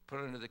 put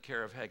under the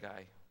care of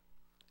Haggai.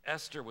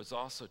 Esther was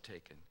also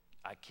taken.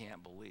 I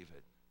can't believe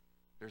it.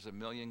 There's 1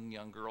 million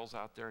young girls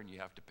out there, and you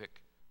have to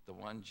pick the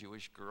one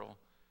Jewish girl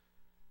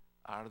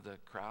out of the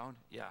crowd?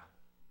 Yeah.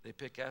 They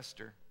pick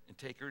Esther and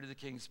take her to the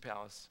king's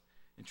palace,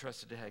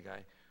 entrusted to Haggai,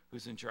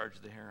 who's in charge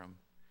of the harem.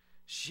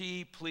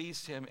 She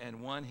pleased him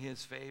and won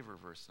his favor,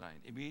 verse 9.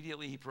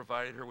 Immediately he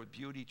provided her with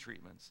beauty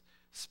treatments,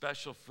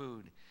 special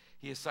food.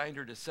 He assigned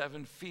her to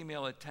 7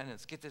 female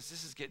attendants. Get this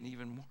is getting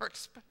even more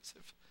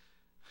expensive.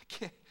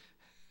 I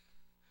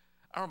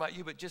don't know about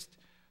you, but just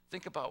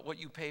think about what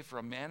you pay for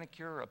a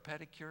manicure, a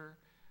pedicure,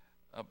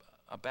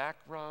 a back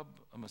rub,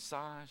 a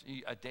massage,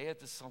 a day at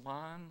the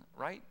salon,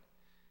 right?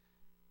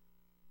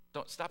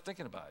 Don't stop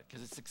thinking about it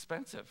because it's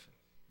expensive.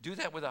 Do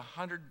that with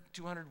 100,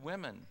 200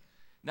 women.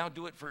 Now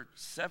do it for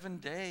 7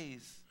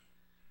 days.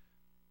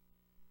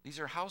 These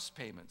are house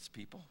payments,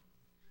 people.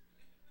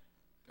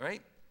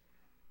 Right?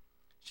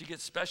 She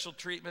gets special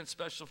treatment,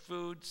 special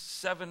food,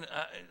 7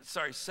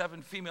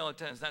 female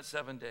attendants, not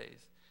 7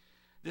 days.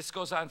 This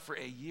goes on for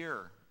a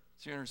year,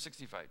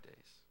 365 days.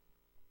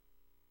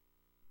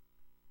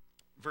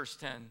 Verse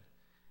 10,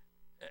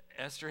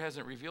 Esther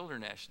hasn't revealed her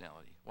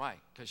nationality. Why?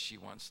 Because she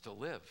wants to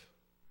live.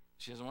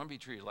 She doesn't want to be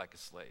treated like a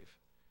slave.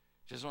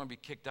 She doesn't want to be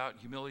kicked out and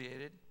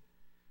humiliated.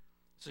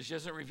 So she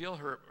doesn't reveal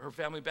her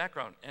family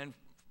background. And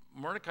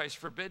Mordecai's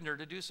forbidden her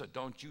to do so.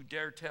 Don't you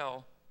dare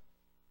tell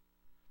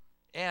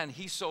And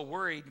he's so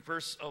worried,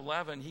 verse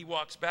 11, he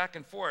walks back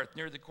and forth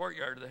near the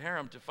courtyard of the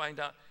harem to find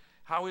out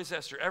how is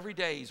Esther. Every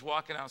day he's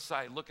walking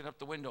outside, looking up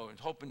the window and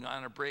hoping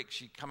on a break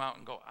she'd come out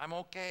and go, I'm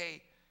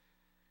okay.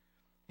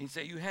 He'd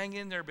say, you hang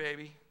in there,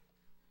 baby.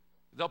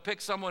 They'll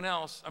pick someone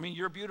else. I mean,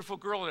 you're a beautiful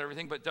girl and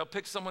everything, but they'll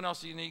pick someone else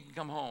so you can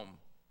come home.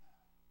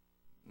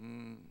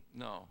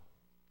 No,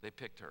 they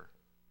picked her.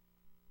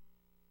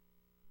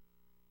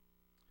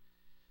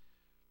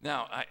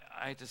 Now,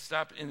 I have to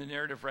stop in the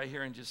narrative right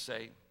here and just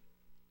say,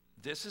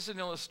 this is an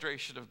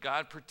illustration of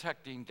God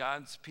protecting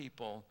God's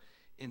people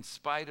in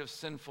spite of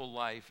sinful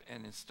life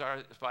and in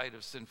spite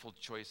of sinful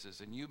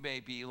choices. And you may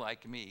be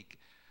like me,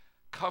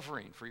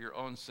 covering for your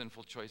own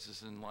sinful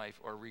choices in life,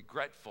 or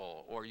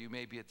regretful, or you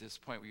may be at this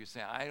point where you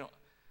say,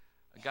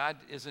 God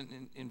isn't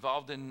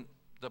involved in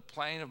the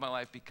plan of my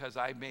life because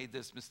I made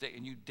this mistake,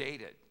 and you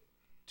date it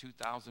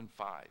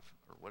 2005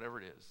 or whatever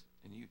it is,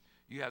 and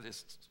you have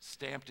this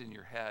stamped in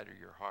your head or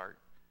your heart.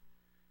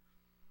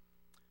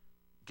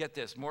 Get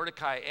this,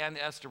 Mordecai and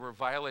Esther were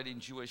violating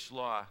Jewish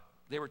law.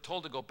 They were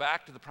told to go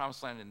back to the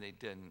promised land, and they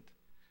didn't.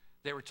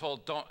 They were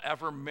told, don't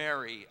ever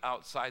marry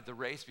outside the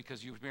race,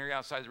 because you marry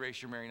outside the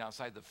race, you're marrying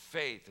outside the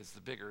faith is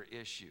the bigger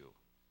issue.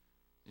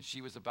 And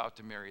she was about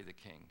to marry the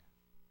king.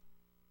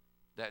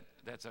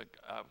 That's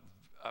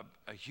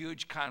a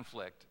huge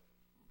conflict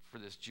for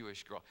this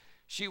Jewish girl.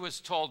 She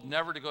was told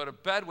never to go to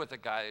bed with a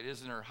guy that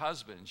isn't her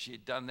husband. She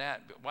had done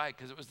that. But why?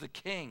 Because it was the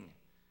king.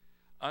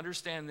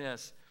 Understand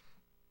this.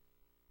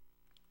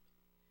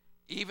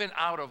 Even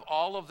out of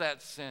all of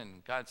that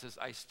sin, God says,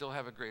 I still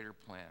have a greater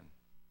plan.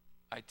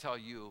 I tell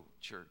you,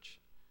 church,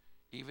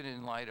 even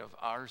in light of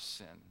our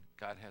sin,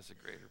 God has a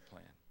greater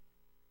plan.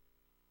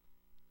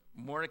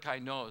 Mordecai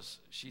knows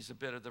she's a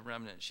bit of the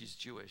remnant. She's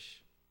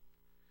Jewish.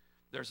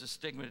 There's a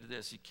stigma to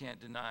this he can't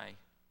deny.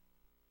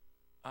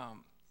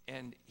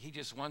 And he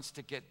just wants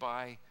to get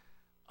by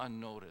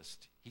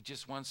unnoticed. He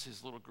just wants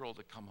his little girl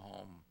to come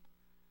home.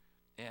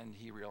 And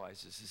he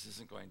realizes this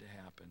isn't going to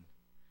happen.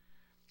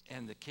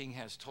 And the king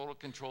has total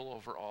control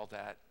over all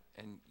that,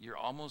 and you're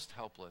almost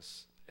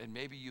helpless. And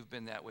maybe you've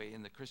been that way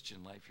in the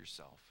Christian life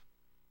yourself.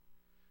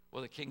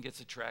 Well, the king gets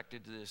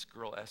attracted to this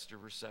girl, Esther,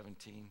 verse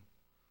 17.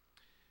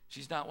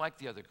 She's not like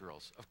the other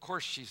girls. Of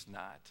course she's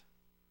not.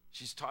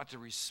 She's taught to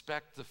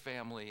respect the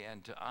family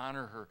and to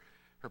honor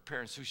her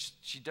parents, who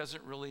she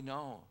doesn't really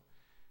know.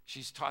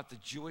 She's taught the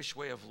Jewish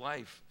way of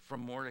life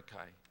from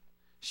Mordecai.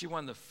 She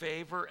won the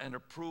favor and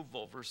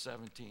approval, verse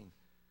 17,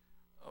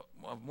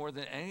 of more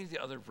than any of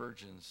the other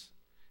virgins.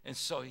 And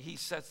so he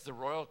sets the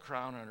royal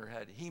crown on her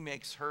head. He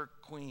makes her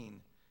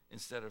queen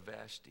instead of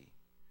Vashti.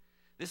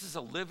 This is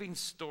a living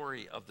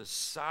story of the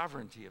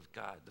sovereignty of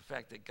God, the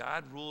fact that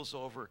God rules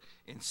over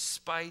in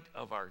spite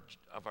of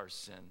our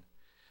sin.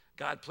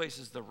 God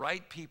places the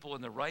right people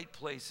in the right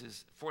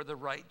places for the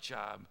right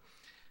job.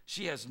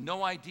 She has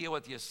no idea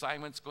what the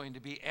assignment's going to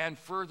be, and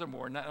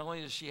furthermore, not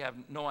only does she have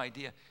no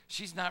idea,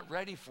 she's not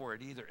ready for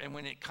it either. And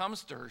when it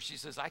comes to her, she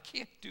says, I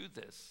can't do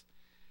this.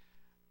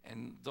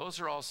 And those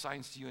are all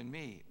signs to you and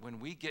me. When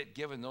we get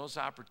given those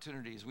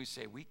opportunities, we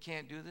say, we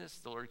can't do this.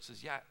 The Lord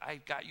says, yeah, I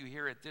got you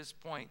here at this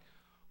point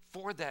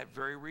for that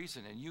very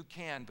reason. And you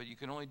can, but you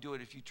can only do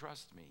it if you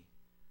trust me.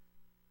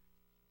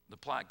 The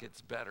plot gets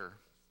better.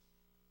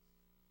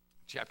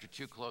 Chapter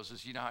 2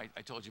 closes. You know,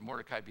 I told you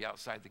Mordecai would be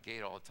outside the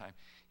gate all the time.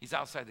 He's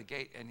outside the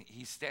gate, and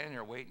he's standing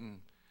there waiting.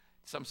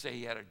 Some say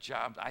he had a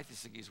job. I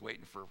just think he's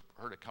waiting for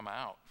her to come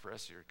out, for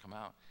Esther to come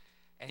out.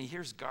 And he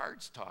hears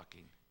guards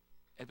talking.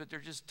 But they're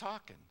just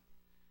talking.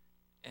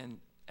 And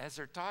as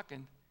they're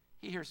talking,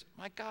 he hears,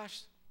 my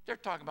gosh, they're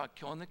talking about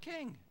killing the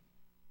king.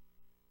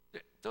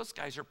 Those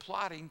guys are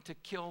plotting to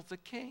kill the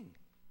king.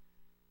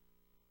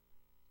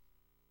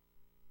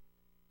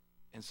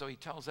 And so he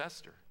tells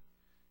Esther,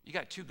 you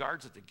got 2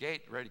 guards at the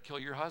gate ready to kill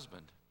your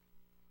husband.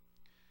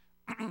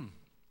 You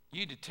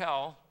need to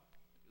tell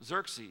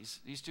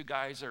Xerxes, these 2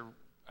 guys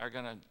are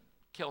going to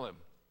kill him.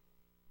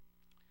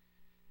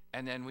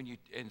 And then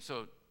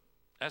so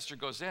Esther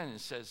goes in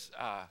and says,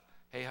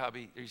 hey,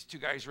 hubby, there's 2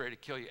 guys ready to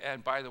kill you.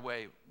 And by the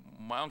way,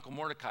 my uncle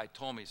Mordecai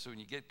told me, so when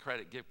you get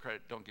credit, give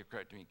credit. Don't give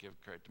credit to me, give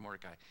credit to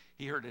Mordecai.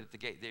 He heard it at the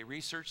gate. They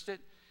researched it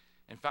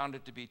and found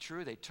it to be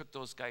true. They took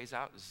those guys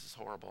out. This is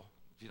horrible.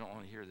 If you don't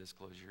want to hear this,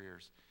 close your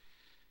ears.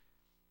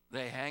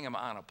 They hang them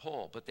on a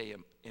pole, but they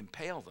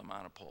impale them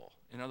on a pole.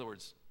 In other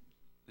words,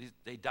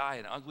 they die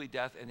an ugly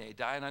death, and they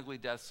die an ugly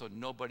death so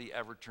nobody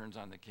ever turns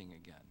on the king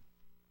again.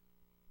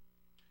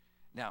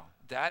 Now,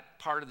 that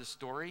part of the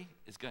story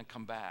is going to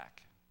come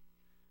back,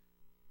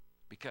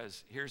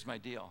 because here's my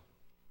deal.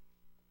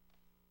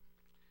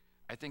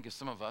 I think if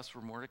some of us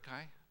were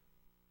Mordecai,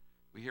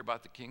 we hear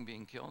about the king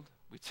being killed,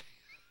 we'd say,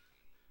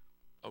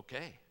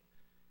 okay,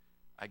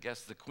 I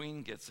guess the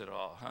queen gets it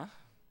all, huh?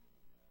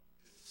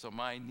 So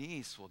my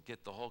niece will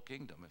get the whole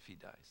kingdom if he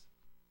dies.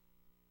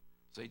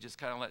 So he just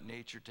kind of let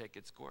nature take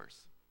its course.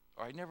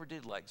 Or I never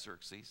did like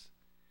Xerxes.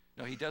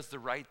 No, he does the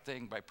right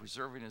thing by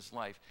preserving his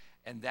life.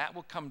 And that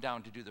will come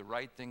down to do the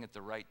right thing at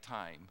the right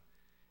time.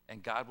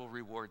 And God will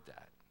reward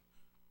that.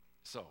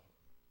 So,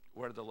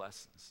 what are the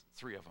lessons?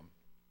 3 of them.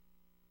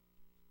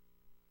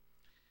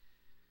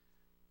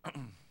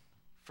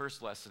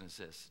 First lesson is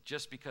this: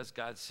 just because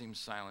God seems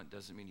silent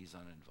doesn't mean he's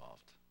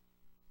uninvolved.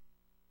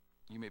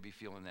 You may be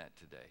feeling that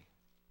today.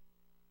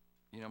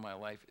 You know, my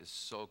life is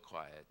so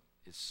quiet,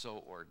 it's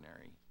so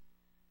ordinary,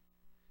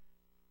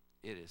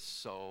 it is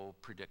so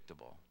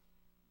predictable.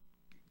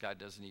 God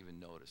doesn't even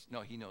notice.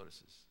 No, he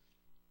notices.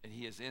 And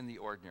he is in the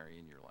ordinary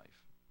in your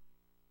life.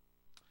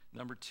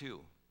 Number 2,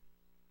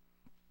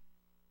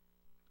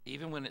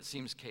 even when it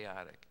seems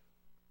chaotic,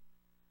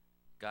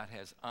 God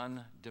has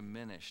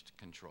undiminished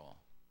control.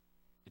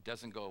 It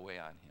doesn't go away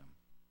on him.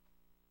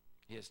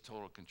 He has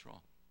total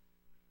control.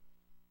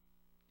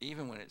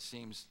 Even when it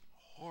seems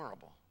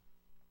horrible.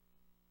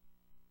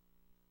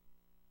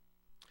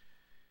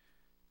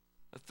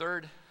 The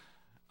third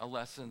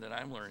lesson that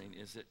I'm learning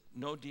is that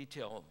no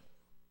detail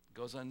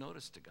goes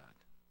unnoticed to God.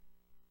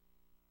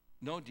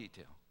 No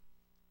detail.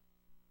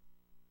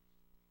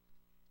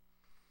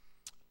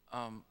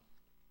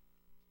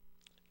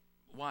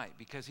 Why?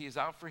 Because he is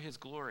out for his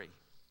glory,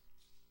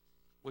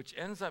 which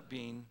ends up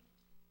being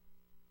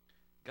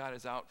God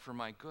is out for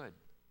my good,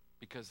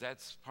 because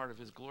that's part of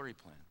his glory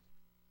plan.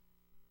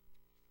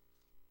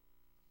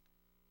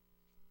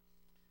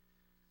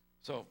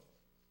 So,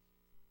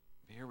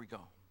 here we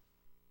go.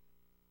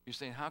 You're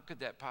saying, how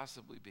could that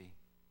possibly be?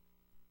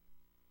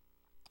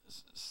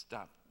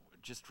 Stop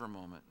just for a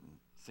moment and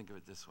think of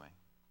it this way.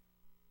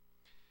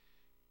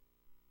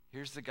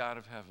 Here's the God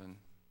of heaven,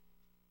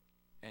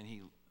 and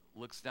he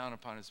looks down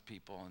upon his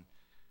people, and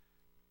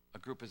a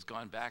group has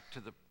gone back to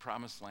the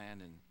promised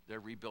land, and they're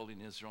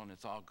rebuilding Israel, and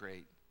it's all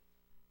great.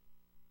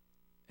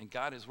 And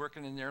God is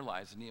working in their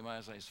lives, and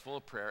Nehemiah's life is full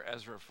of prayer,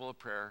 Ezra full of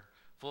prayer,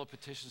 full of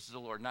petitions to the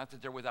Lord. Not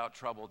that they're without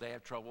trouble. They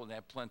have trouble, and they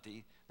have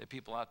plenty. They have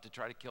people out to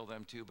try to kill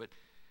them too, but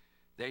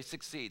they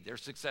succeed.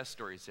 There's success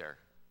stories there.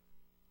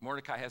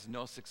 Mordecai has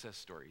no success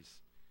stories.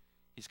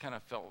 He's kind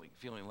of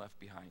feeling left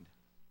behind.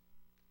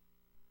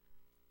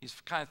 He's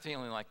kind of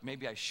feeling like,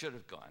 maybe I should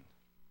have gone.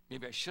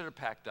 Maybe I should have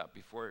packed up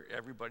before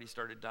everybody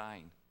started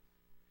dying.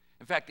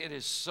 In fact, it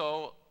is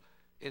so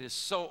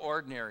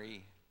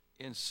ordinary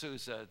in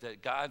Susa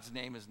that God's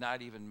name is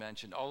not even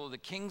mentioned, although the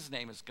king's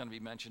name is going to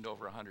be mentioned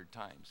over 100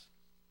 times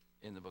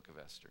in the book of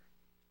Esther.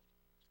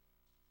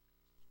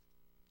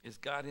 Is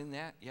God in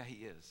that? Yeah,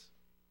 he is.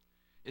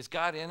 Is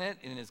God in it,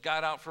 and is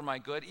God out for my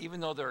good,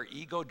 even though there are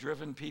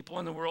ego-driven people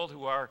in the world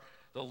who are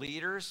the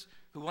leaders,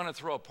 who want to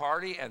throw a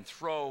party and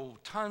throw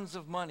tons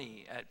of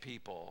money at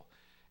people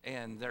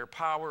and their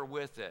power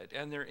with it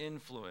and their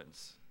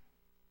influence?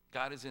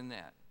 God is in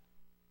that.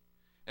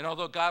 And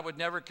although God would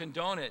never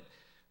condone it,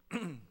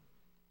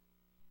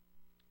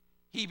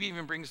 he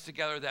even brings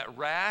together that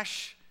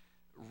rash,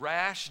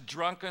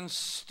 drunken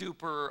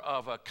stupor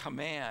of a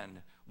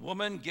command.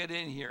 Woman, get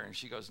in here. And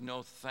she goes,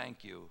 no,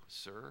 thank you,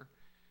 sir.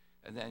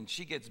 And then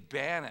she gets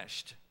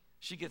banished.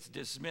 She gets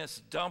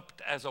dismissed,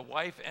 dumped as a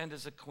wife and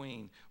as a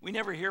queen. We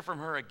never hear from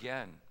her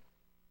again.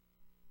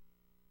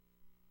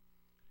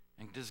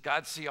 And does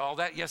God see all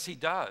that? Yes, he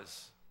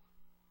does.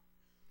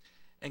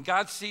 And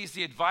God sees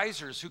the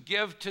advisors who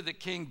give to the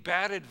king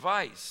bad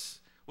advice,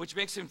 which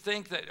makes him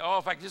think that, oh,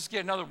 if I just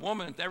get another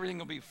woman, everything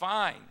will be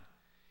fine.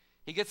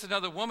 He gets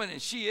another woman,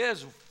 and she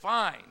is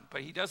fine,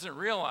 but he doesn't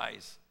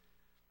realize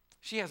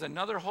she has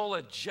another whole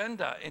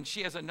agenda, and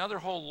she has another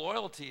whole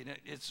loyalty, and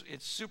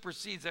it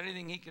supersedes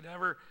anything he could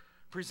ever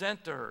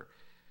present to her.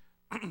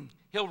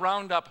 He'll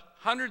round up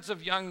hundreds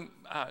of young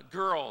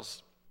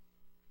girls,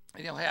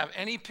 and he'll have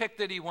any pick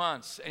that he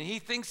wants, and he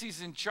thinks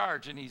he's in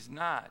charge, and he's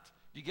not.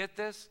 Do you get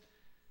this?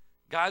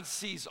 God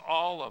sees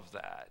all of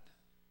that.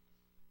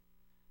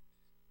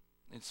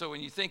 And so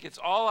when you think it's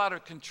all out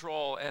of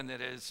control and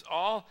that it's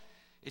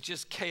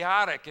just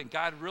chaotic, and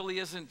God really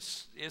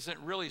isn't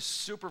really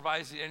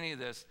supervising any of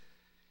this,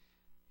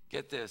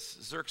 get this,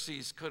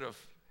 Xerxes could have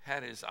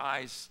had his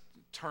eyes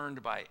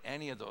turned by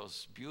any of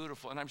those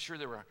beautiful, and I'm sure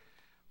there were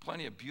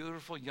plenty of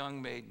beautiful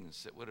young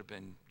maidens that would have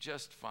been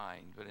just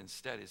fine, but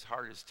instead his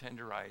heart is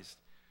tenderized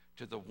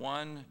to the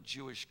one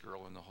Jewish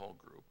girl in the whole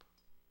group.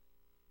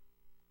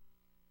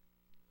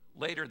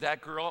 Later,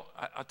 that girl,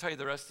 I'll tell you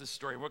the rest of the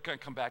story. We're going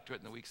to come back to it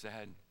in the weeks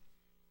ahead.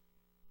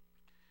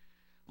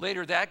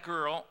 Later, that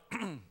girl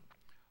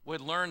would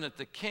learn that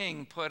the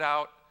king put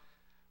out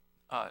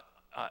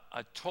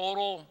a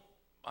total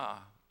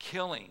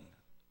killing,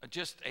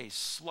 just a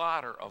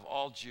slaughter of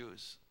all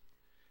Jews,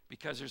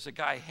 because there's a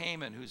guy,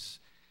 Haman, who's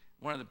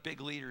one of the big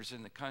leaders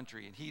in the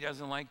country, and he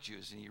doesn't like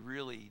Jews, and he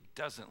really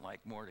doesn't like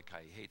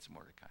Mordecai. He hates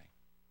Mordecai.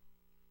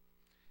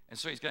 And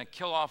so he's going to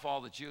kill off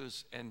all the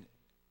Jews, and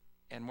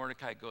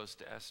Mordecai goes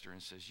to Esther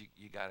and says,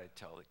 you got to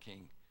tell the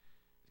king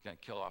he's going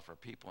to kill off our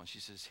people. And she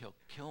says, he'll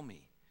kill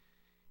me.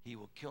 He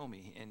will kill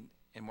me.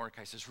 And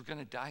Mordecai says, we're going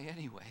to die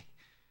anyway.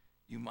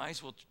 You might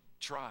as well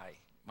try.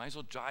 Might as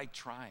well die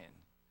trying.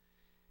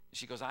 And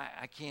she goes,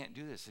 I can't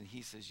do this. And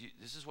he says,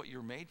 this is what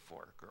you're made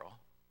for, girl.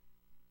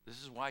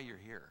 This is why you're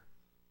here.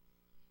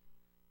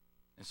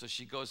 And so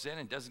she goes in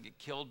and doesn't get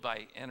killed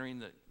by entering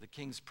the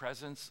king's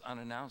presence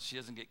unannounced. She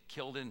doesn't get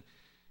killed in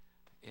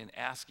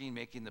asking,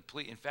 making the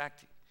plea. In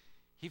fact,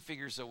 he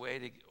figures a way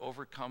to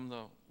overcome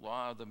the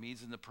law of the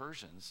Medes and the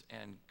Persians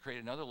and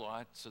create another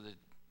law so that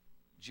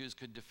Jews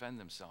could defend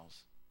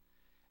themselves.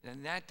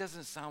 And that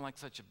doesn't sound like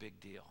such a big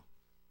deal.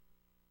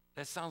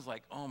 That sounds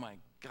like, oh my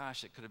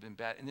gosh, it could have been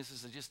bad. And this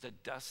is just a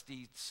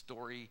dusty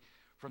story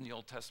from the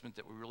Old Testament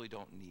that we really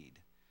don't need.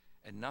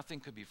 And nothing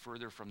could be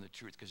further from the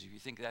truth, because if you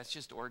think that's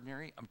just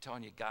ordinary, I'm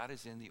telling you, God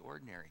is in the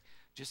ordinary,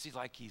 just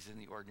like he's in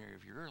the ordinary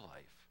of your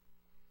life.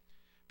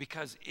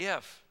 Because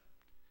if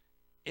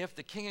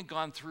the king had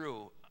gone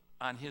through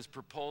on his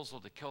proposal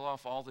to kill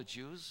off all the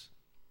Jews,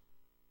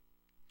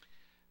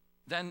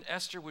 then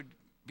Esther would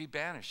be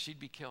banished. She'd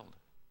be killed.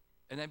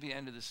 And that'd be the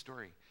end of the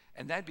story.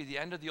 And that'd be the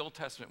end of the Old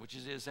Testament, which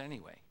it is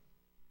anyway.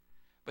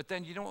 But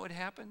then you know what would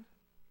happen?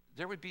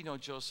 There would be no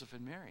Joseph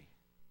and Mary.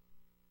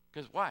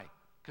 Because why?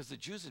 Because the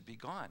Jews would be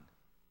gone.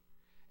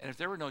 And if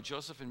there were no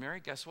Joseph and Mary,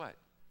 guess what?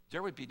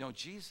 There would be no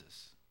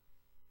Jesus.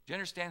 Do you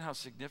understand how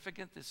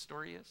significant this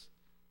story is?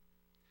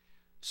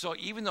 So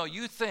even though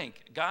you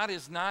think God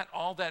is not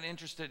all that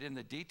interested in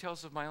the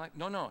details of my life,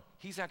 no,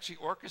 he's actually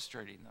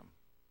orchestrating them.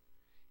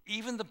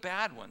 Even the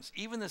bad ones,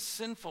 even the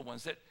sinful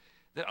ones that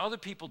other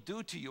people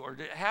do to you, or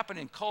that happen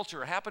in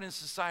culture or happen in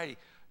society,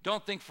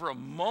 don't think for a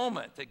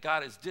moment that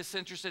God is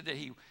disinterested,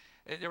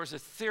 that there was a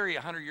theory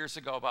 100 years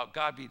ago about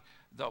God being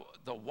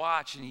the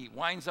watch, and he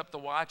winds up the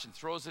watch and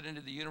throws it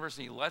into the universe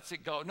and he lets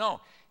it go.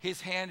 No,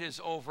 his hand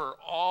is over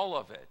all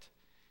of it.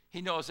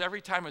 He knows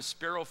every time a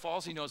sparrow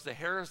falls, he knows the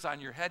hairs on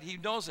your head, he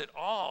knows it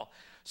all.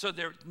 So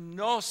there's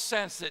no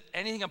sense that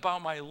anything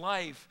about my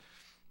life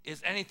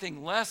is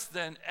anything less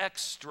than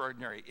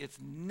extraordinary. It's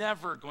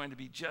never going to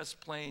be just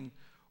plain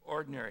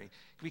ordinary,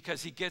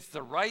 because he gets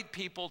the right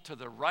people to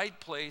the right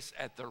place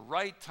at the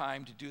right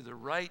time to do the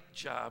right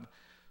job.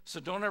 So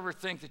don't ever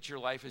think that your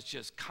life is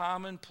just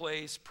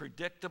commonplace,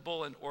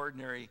 predictable, and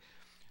ordinary,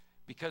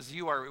 because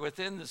you are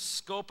within the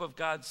scope of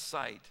God's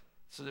sight.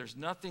 So there's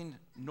nothing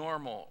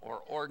normal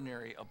or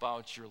ordinary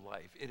about your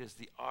life. It is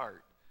the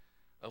art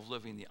of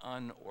living the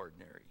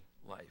unordinary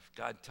life.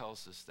 God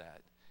tells us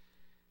that,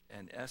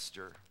 and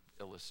Esther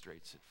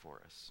illustrates it for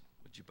us.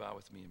 Would you bow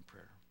with me in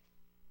prayer?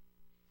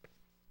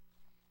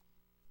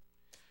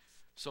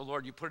 So,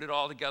 Lord, you put it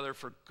all together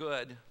for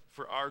good,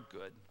 for our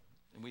good,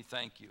 and we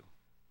thank you.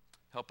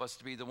 Help us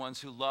to be the ones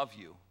who love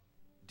you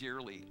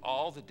dearly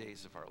all the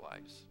days of our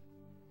lives.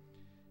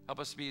 Help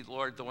us to be,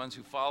 Lord, the ones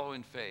who follow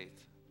in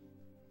faith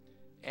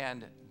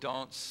and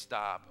don't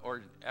stop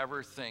or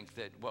ever think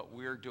that what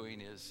we're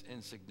doing is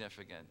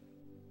insignificant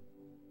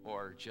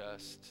or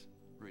just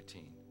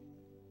routine.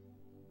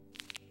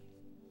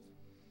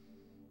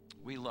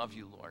 We love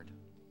you, Lord.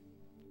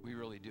 We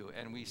really do.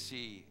 And we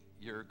see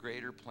your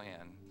greater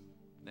plan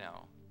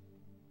now,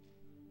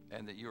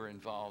 and that you're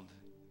involved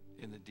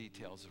in the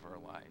details of our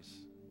lives.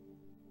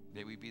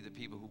 May we be the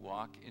people who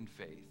walk in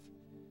faith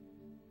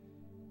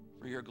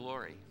for your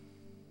glory,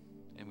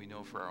 and we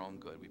know for our own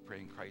good. We pray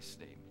in Christ's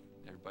name.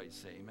 Everybody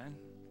say amen.